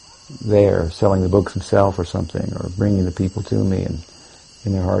there, selling the books himself or something, or bringing the people to me, and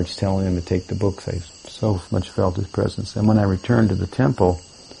in their hearts telling them to take the books. I so much felt his presence. And when I returned to the temple,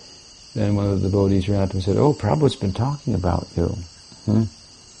 then one of the devotees ran up to me and said, "Oh, Prabhupada's been talking about you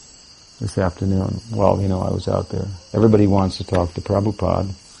this afternoon." Well, I was out there. Everybody wants to talk to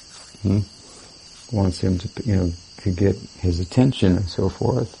Prabhupada, wants him to get his attention and so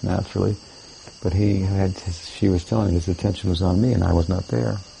forth, naturally. But she was telling me his attention was on me and I was not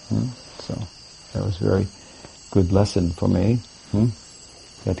there. So that was a very good lesson for me.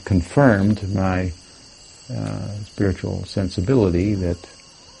 That confirmed my spiritual sensibility that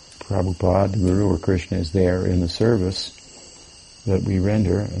Prabhupada, the Guru or Krishna, is there in the service that we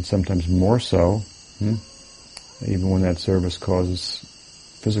render, and sometimes more so, even when that service causes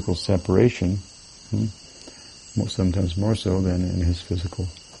physical separation, sometimes more so than in his physical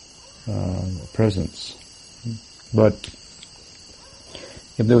presence. But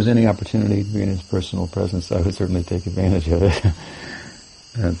if there was any opportunity to be in his personal presence, I would certainly take advantage of it.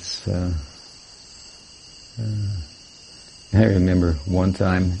 That's, I remember one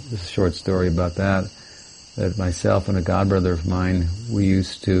time, this is a short story about that. that myself and a godbrother of mine, we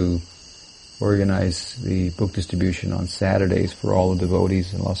used to organize the book distribution on Saturdays for all the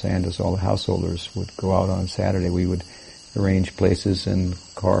devotees in Los Angeles. All the householders would go out on Saturday. We would arrange places and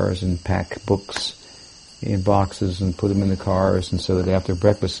cars and pack books in boxes and put them in the cars, and so that after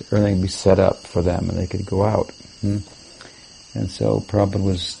breakfast everything would be set up for them and they could go out. And so Prabhupada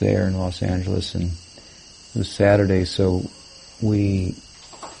was there in Los Angeles, and it was Saturday, so we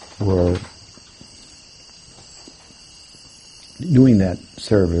were doing that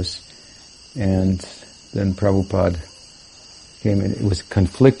service, and then Prabhupada came in. It was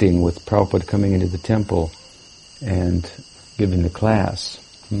conflicting with Prabhupada coming into the temple and giving the class.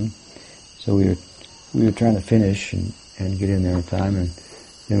 So we were trying to finish and get in there in time, and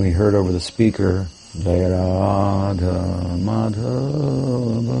then we heard over the speaker, Jaya Radha Madhava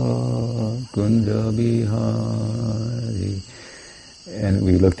Kunja Bihari. And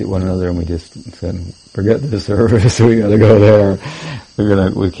we looked at one another and we just said, forget this service, we gotta go there.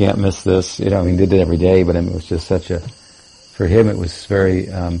 We can't miss this. We did it every day, but it was just for him it was very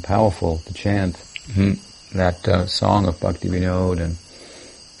powerful to chant that song of Bhakti Vinod,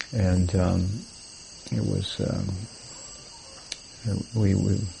 and it was, we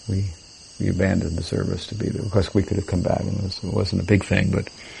abandoned the service to be there. Of course we could have come back and it wasn't a big thing, but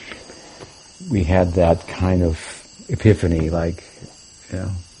we had that kind of epiphany, like, you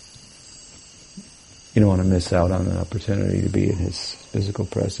don't want to miss out on an opportunity to be in his physical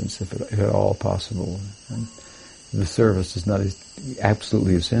presence if at all possible. And if the service is not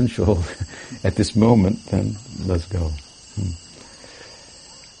absolutely essential at this moment, then let's go.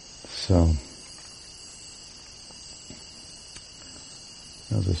 So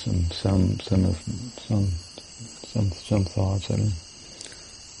those are some thoughts.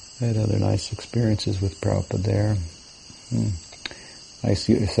 I had other nice experiences with Prabhupada there. I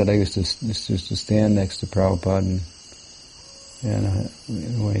said I used to stand next to Prabhupada, and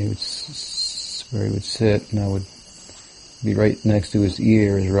when he would where he would sit, and I would be right next to his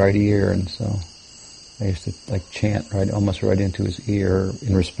right ear, and so I used to chant almost right into his ear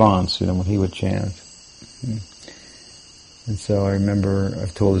in response, when he would chant. And so I remember,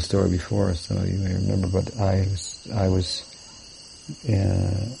 I've told this story before, so you may remember, but I was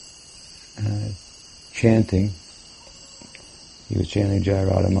chanting. He was chanting Jaya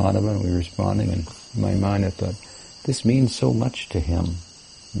Radha Madhava, and we were responding, and in my mind I thought, this means so much to him,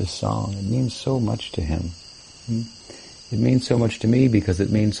 this song. It means so much to him. It means so much to me because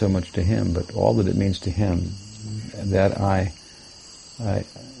it means so much to him, but all that it means to him, that I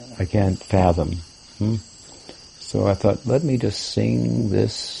can't fathom. So I thought, let me just sing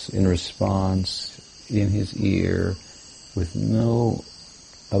this in response in his ear with no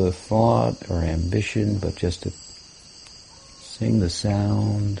other thought or ambition, but just to sing the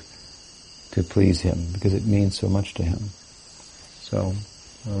sound to please him, because it means so much to him. So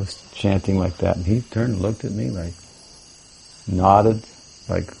I was chanting like that, and he turned and looked at me, nodded,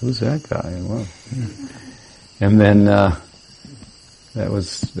 who's that guy? And, well, and then that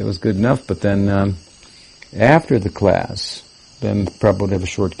was good enough. But then after the class, then Prabhupada would have a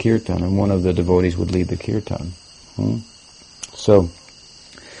short kirtan, and one of the devotees would lead the kirtan. So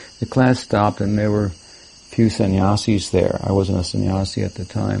the class stopped, and there were few sannyasis there. I wasn't a sannyasi at the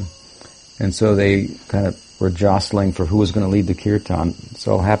time. And so they kind of were jostling for who was going to lead the kirtan. It's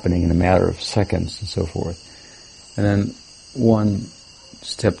all happening in a matter of seconds and so forth. And then one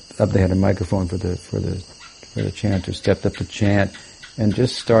stepped up, they had a microphone for the chanter, stepped up to chant and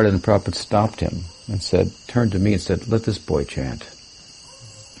just started, and Prabhupada stopped him and turned to me and said, let this boy chant.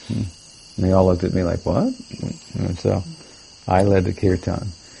 And they all looked at me like, what? And so I led the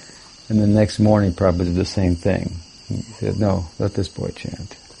kirtan. And the next morning, Prabhupada did the same thing. He said, no, let this boy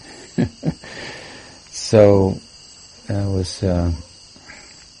chant. So it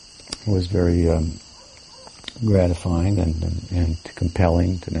was very gratifying and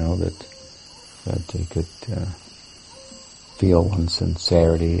compelling to know that he could feel one's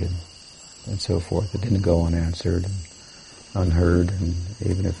sincerity and so forth. It didn't go unanswered and unheard, and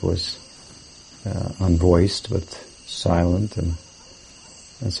even if it was unvoiced but silent and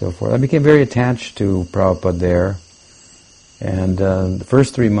so forth. I became very attached to Prabhupada there, and the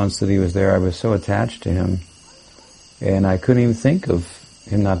first 3 months that he was there, I was so attached to him, and I couldn't even think of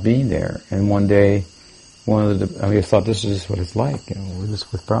him not being there. And one day, I thought, this is what it's like, we're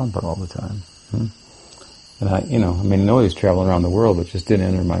just with Prabhupada all the time. And I know he was traveling around the world, but it just didn't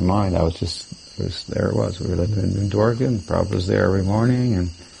enter my mind. There it was. We were living in Dorgan, and Prabhupada was there every morning,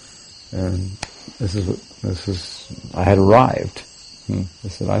 and I had arrived.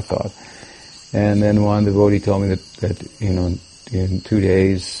 That's what I thought. And then one devotee told me that in 2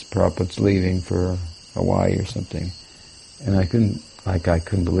 days Prabhupada's leaving for Hawaii or something, and I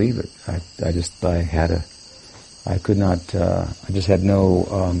couldn't believe it. I just had no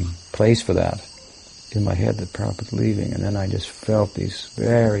place for that in my head that Prabhupada's leaving, and then I just felt these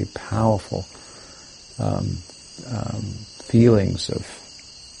very powerful feelings of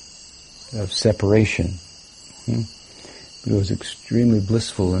separation. It was extremely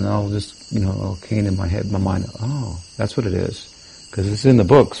blissful, and all just, all came in my head, my mind. Oh, that's what it is, because it's in the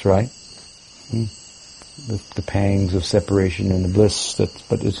books, right? The pangs of separation and the bliss.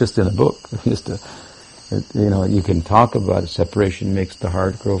 But it's just in a book. You can talk about it. Separation makes the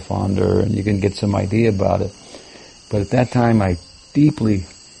heart grow fonder, and you can get some idea about it. But at that time, I deeply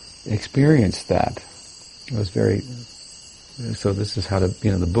experienced that. It was very. So this is how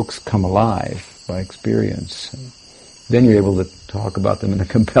the books come alive by experience. Then you're able to talk about them in a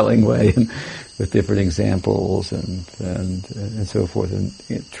compelling way and with different examples and so forth, and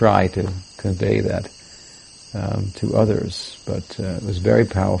try to convey that to others. But it was very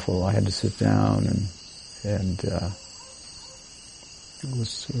powerful. I had to sit down and it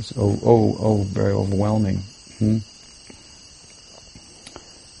was very overwhelming. And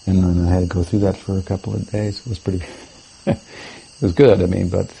then I had to go through that for a couple of days. It was pretty. It was good.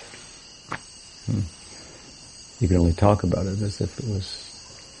 But. You can only talk about it as if it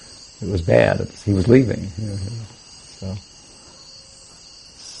was bad. He was leaving.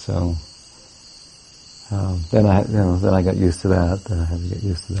 So then I got used to that. Then I had to get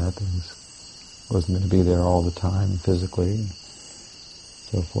used to that. I wasn't going to be there all the time physically, and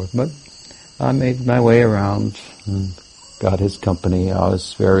so forth. But I made my way around and got his company. I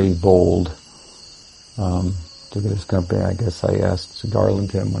was very bold. To get his company, I guess I asked to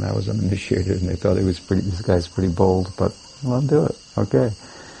garland him when I was uninitiated, and they thought this guy's pretty bold, but well, I'll do it. Okay.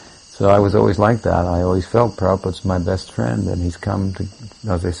 So I was always like that. I always felt Prabhupada's my best friend, and he's come to,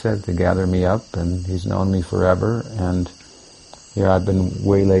 as I said, to gather me up, and he's known me forever, and here I've been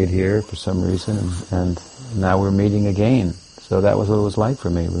waylaid here for some reason, and now we're meeting again. So that was what it was like for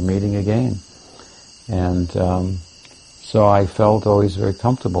me. We're meeting again. And so I felt always very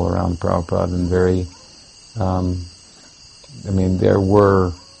comfortable around Prabhupada and very there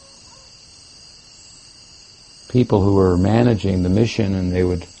were people who were managing the mission, and they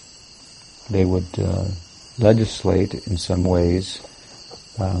would legislate in some ways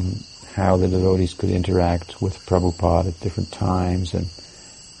how the devotees could interact with Prabhupada at different times, and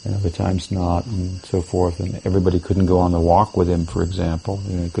other times not, and so forth. And everybody couldn't go on the walk with him, for example.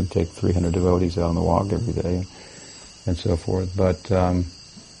 You couldn't take 300 devotees out on the walk every day, and so forth. But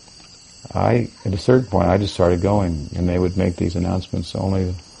at a certain point, I just started going, and they would make these announcements.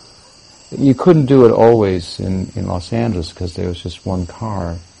 Only you couldn't do it always in Los Angeles because there was just one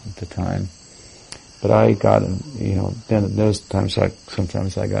car at the time. But I got, then at those times,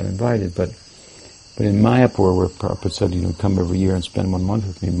 sometimes I got invited. But in Mayapur, where Prabhupada said, come every year and spend 1 month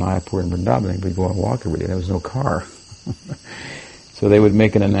with me in Mayapur and Vrindavan, we'd go on a walk every day. There was no car. So they would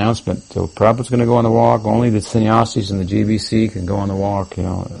make an announcement. So Prabhupada's going to go on a walk. Only the sannyasis and the GBC can go on the walk. And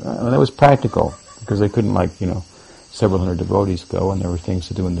that was practical because they couldn't, several hundred devotees go, and there were things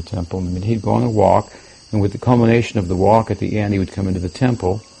to do in the temple. He'd go on a walk, and with the culmination of the walk at the end, he would come into the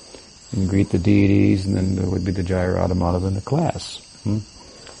temple and greet the deities, and then there would be the Jaya Radha Madhava in the class.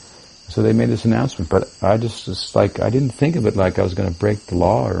 So they made this announcement, but I just I didn't think of it like I was going to break the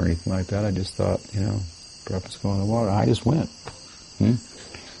law or anything like that. I just thought, Prabhupada's going on the walk. I just went.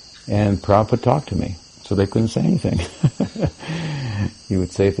 And Prabhupada talked to me, so they couldn't say anything. He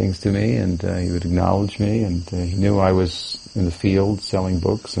would say things to me, and he would acknowledge me, and he knew I was in the field selling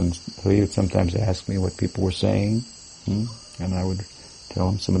books, and so he would sometimes ask me what people were saying, and I would tell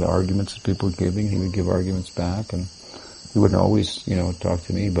him some of the arguments that people were giving. He would give arguments back, and he wouldn't always, talk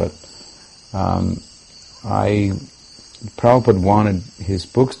to me, but Prabhupada wanted his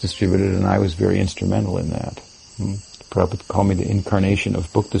books distributed, and I was very instrumental in that. Prabhupada called me the incarnation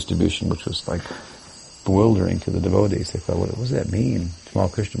of book distribution, which was bewildering to the devotees. They thought, what does that mean? Tamal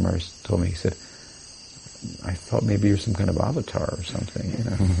Krishna Maharaj told me, he said, I thought maybe you're some kind of avatar or something.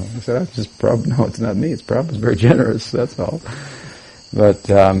 I said, that's just Prabhupada. No, it's not me. It's Prabhupada's very generous, that's all. But,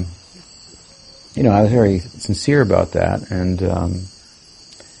 I was very sincere about that, and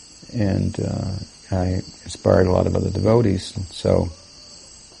I inspired a lot of other devotees, so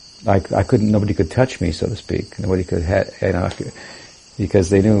nobody could touch me, so to speak. Nobody could because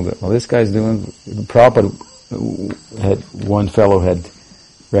they knew that, this guy's doing, Prabhupada one fellow had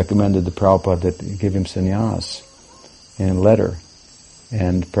recommended to Prabhupada that give him sannyas in a letter.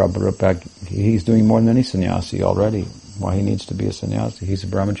 And Prabhupada wrote back, he's doing more than any sannyasi already. Why he needs to be a sannyasi? He's a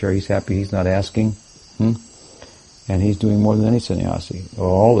brahmachari, he's happy, he's not asking. And he's doing more than any sannyasi.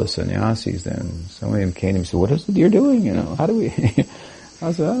 All the sannyasis then. Some of them came to me and said, what is it you're doing? How do we...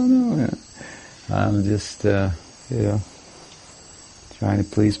 I said, I don't know. I'm just, trying to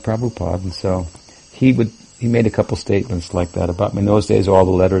please Prabhupada. And so he made a couple statements like that about me. In those days, all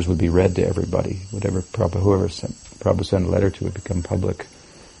the letters would be read to everybody. Whoever Prabhupada sent a letter to would become public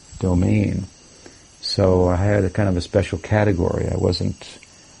domain. So I had a kind of a special category. I was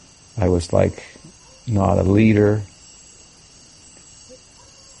like not a leader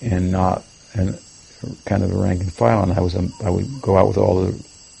and kind of a rank and file, and I would go out with all the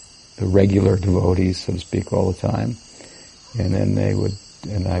regular devotees, so to speak, all the time, and then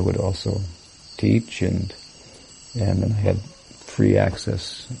I would also teach, and then I had free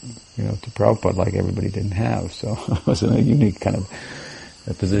access, to Prabhupada like everybody didn't have. So I was in a unique kind of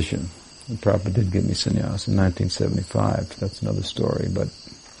a position. And Prabhupada did give me sannyas in 1975. That's another story, but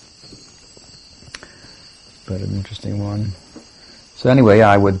an interesting one. So anyway,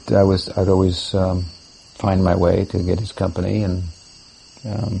 I'd always find my way to get his company, and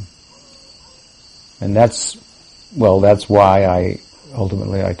that's why I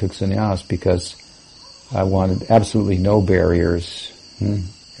took sannyas, because I wanted absolutely no barriers,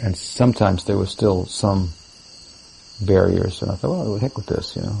 and sometimes there was still some barriers, and I thought, well, heck with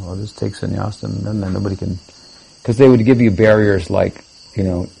this, I'll just take sannyas, and then nobody can, because they would give you barriers like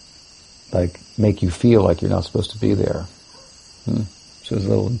make you feel like you're not supposed to be there. So it was a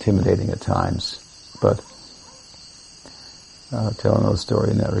little intimidating at times, but telling another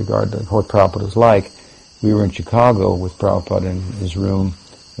story in that regard, what Prabhupada was like. We were in Chicago with Prabhupada in his room,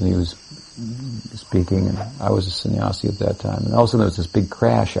 and he was speaking, and I was a sannyasi at that time, and all of a sudden there was this big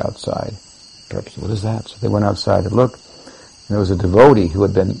crash outside. Prabhupada said, what is that? So they went outside to look, and there was a devotee who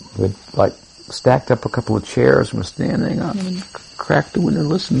had stacked up a couple of chairs and was standing on them and cracked the window and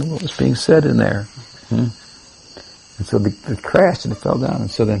listened to what was being said in there. And so it crashed and it fell down. And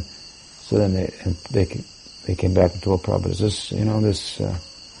so then they came back and told Prabhupada, is this, this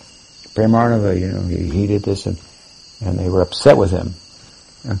Premarnava, he did this, and they were upset with him.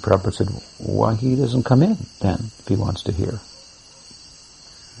 And Prabhupada said, why he doesn't come in then if he wants to hear?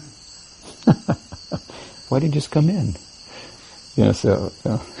 Why didn't he just come in? So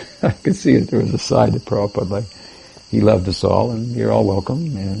I could see that there was a side to Prabhupada, like he loved us all, and you're all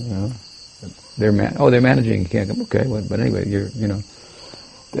welcome. And, they're managing. You can't come. Okay, but anyway,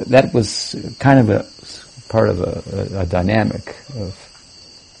 that was kind of a part of a dynamic of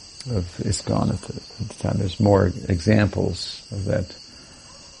ISKCON at the time. There's more examples of that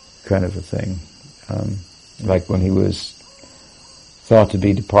kind of a thing. Like when he was thought to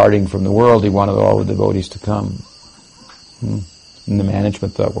be departing from the world, he wanted all the devotees to come. And the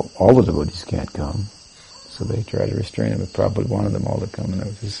management thought, well, all the devotees can't come. So they tried to restrain him, but Prabhupada wanted them all to come, and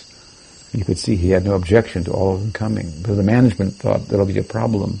you could see he had no objection to all of them coming. But the management thought that'll be a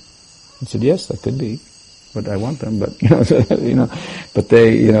problem. He said, yes, that could be, but I want them, but, but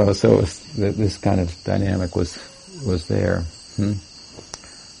they, so this kind of dynamic was there.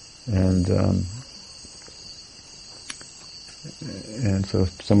 And so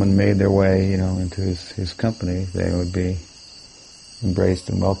if someone made their way, into his company, they would be embraced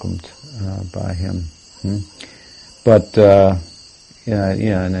and welcomed by him. But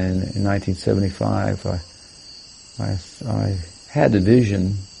and in 1975, I had the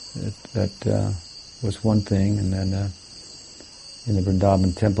vision that was one thing, and then in the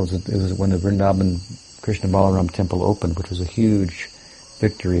Vrindavan temples, it was when the Vrindavan Krishna Balaram temple opened, which was a huge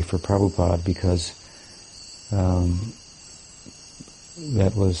victory for Prabhupada, because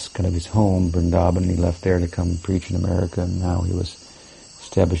that was kind of his home, Vrindavan. He left there to come preach in America, and now he was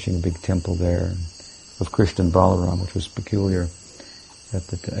establishing a big temple there of Krishna Balaram, which was peculiar at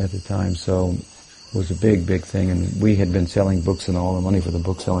the time. So it was a big, big thing, and we had been selling books, and all the money for the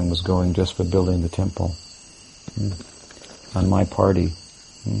book selling was going just for building the temple. On my party,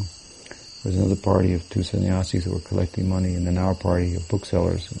 there was another party of 2 sannyasis that were collecting money, and then our party of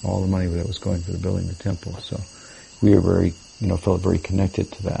booksellers, and all the money that was going for the building the temple. So we were very, felt very connected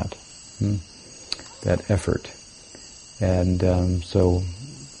to that effort, and so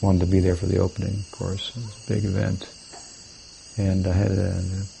wanted to be there for the opening. Of course, it was a big event, and I had a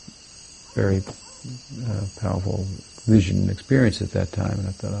very powerful vision experience at that time, and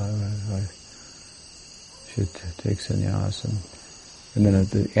I thought I should take sannyas, and then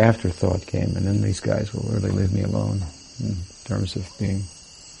the afterthought came, and then these guys will really leave me alone in terms of being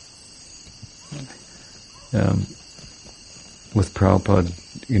with Prabhupada,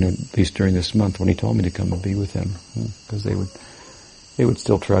 at least during this month when he told me to come and be with him, because they would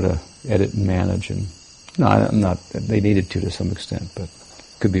still try to edit and manage, and they needed to some extent, but it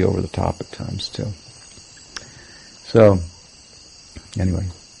could be over the top at times too. So, anyway,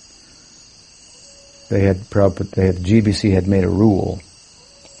 GBC had made a rule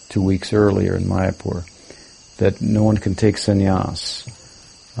 2 weeks earlier in Mayapur that no one can take sannyas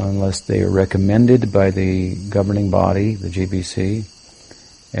unless they are recommended by the governing body, the GBC,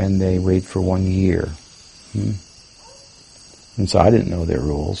 and they wait for 1 year. And so I didn't know their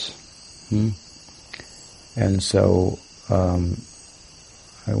rules. And so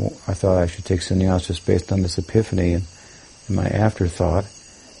I thought I should take sannyas just based on this epiphany and my afterthought.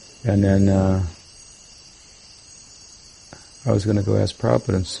 And then I was going to go ask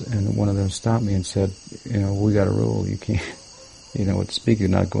Prabhupada, and one of them stopped me and said, we got a rule. You can't, with the speaker, you're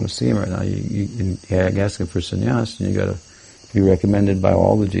not going to see him right now. You ask him for sannyas, and you got to be recommended by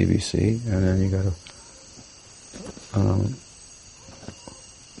all the GBC, and then you got to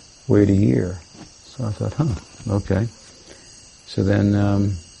wait a year. So I thought, okay. So then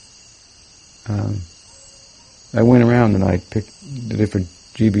I went around and I picked the different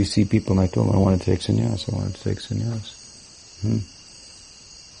GBC people, and I told them I wanted to take sannyas. I'm going to take sannyas.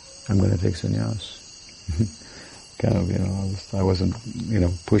 Kind of, I wasn't,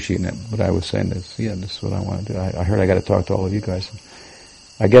 pushing it, but I was saying this is what I want to do. I heard I got to talk to all of you guys.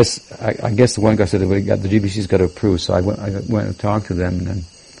 I guess the one guy said that the GBC's got to approve, so I went and talked to them, and then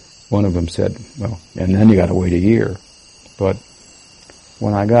one of them said, well, and then you got to wait a year. But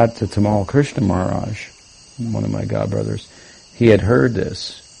when I got to Tamal Krishna Maharaj, one of my godbrothers, he had heard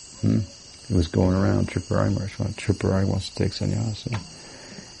this. It was going around, Tripurari wants to take sannyas.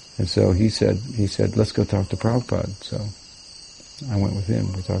 And so he said, let's go talk to Prabhupada. So I went with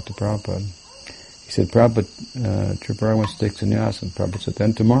him. We talked to Prabhupada. He said, Prabhupada, Tripurari wants to take sannyas. And Prabhupada said,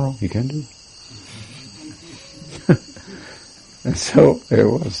 then tomorrow you can do. And so there it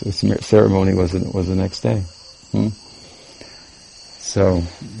was. The ceremony was the next day. So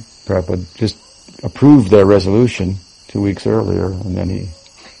Prabhupada just approved their resolution 2 weeks earlier, and then he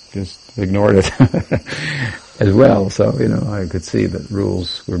just ignored it as well. So, I could see that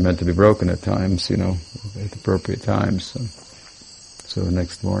rules were meant to be broken at times, at appropriate times. So the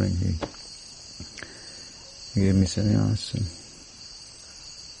next morning he gave me sannyas,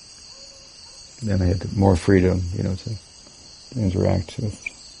 and then I had more freedom, to interact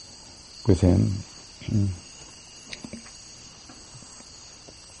with him.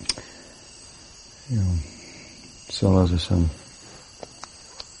 So those are some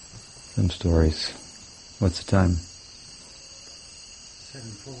stories. What's the time?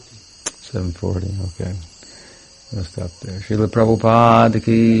 7:40. Okay. We'll stop there. Srila Prabhupada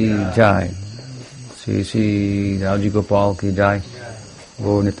ki jai. Sri Rauji Gopal ki jai.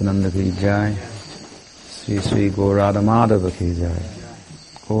 Gaur Nityananda ki jai. Sri Gaur Radha Madhava ki jai.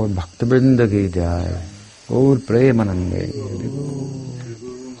 Gaur Bhakta Vrinda ki jai. Gaur Premanande.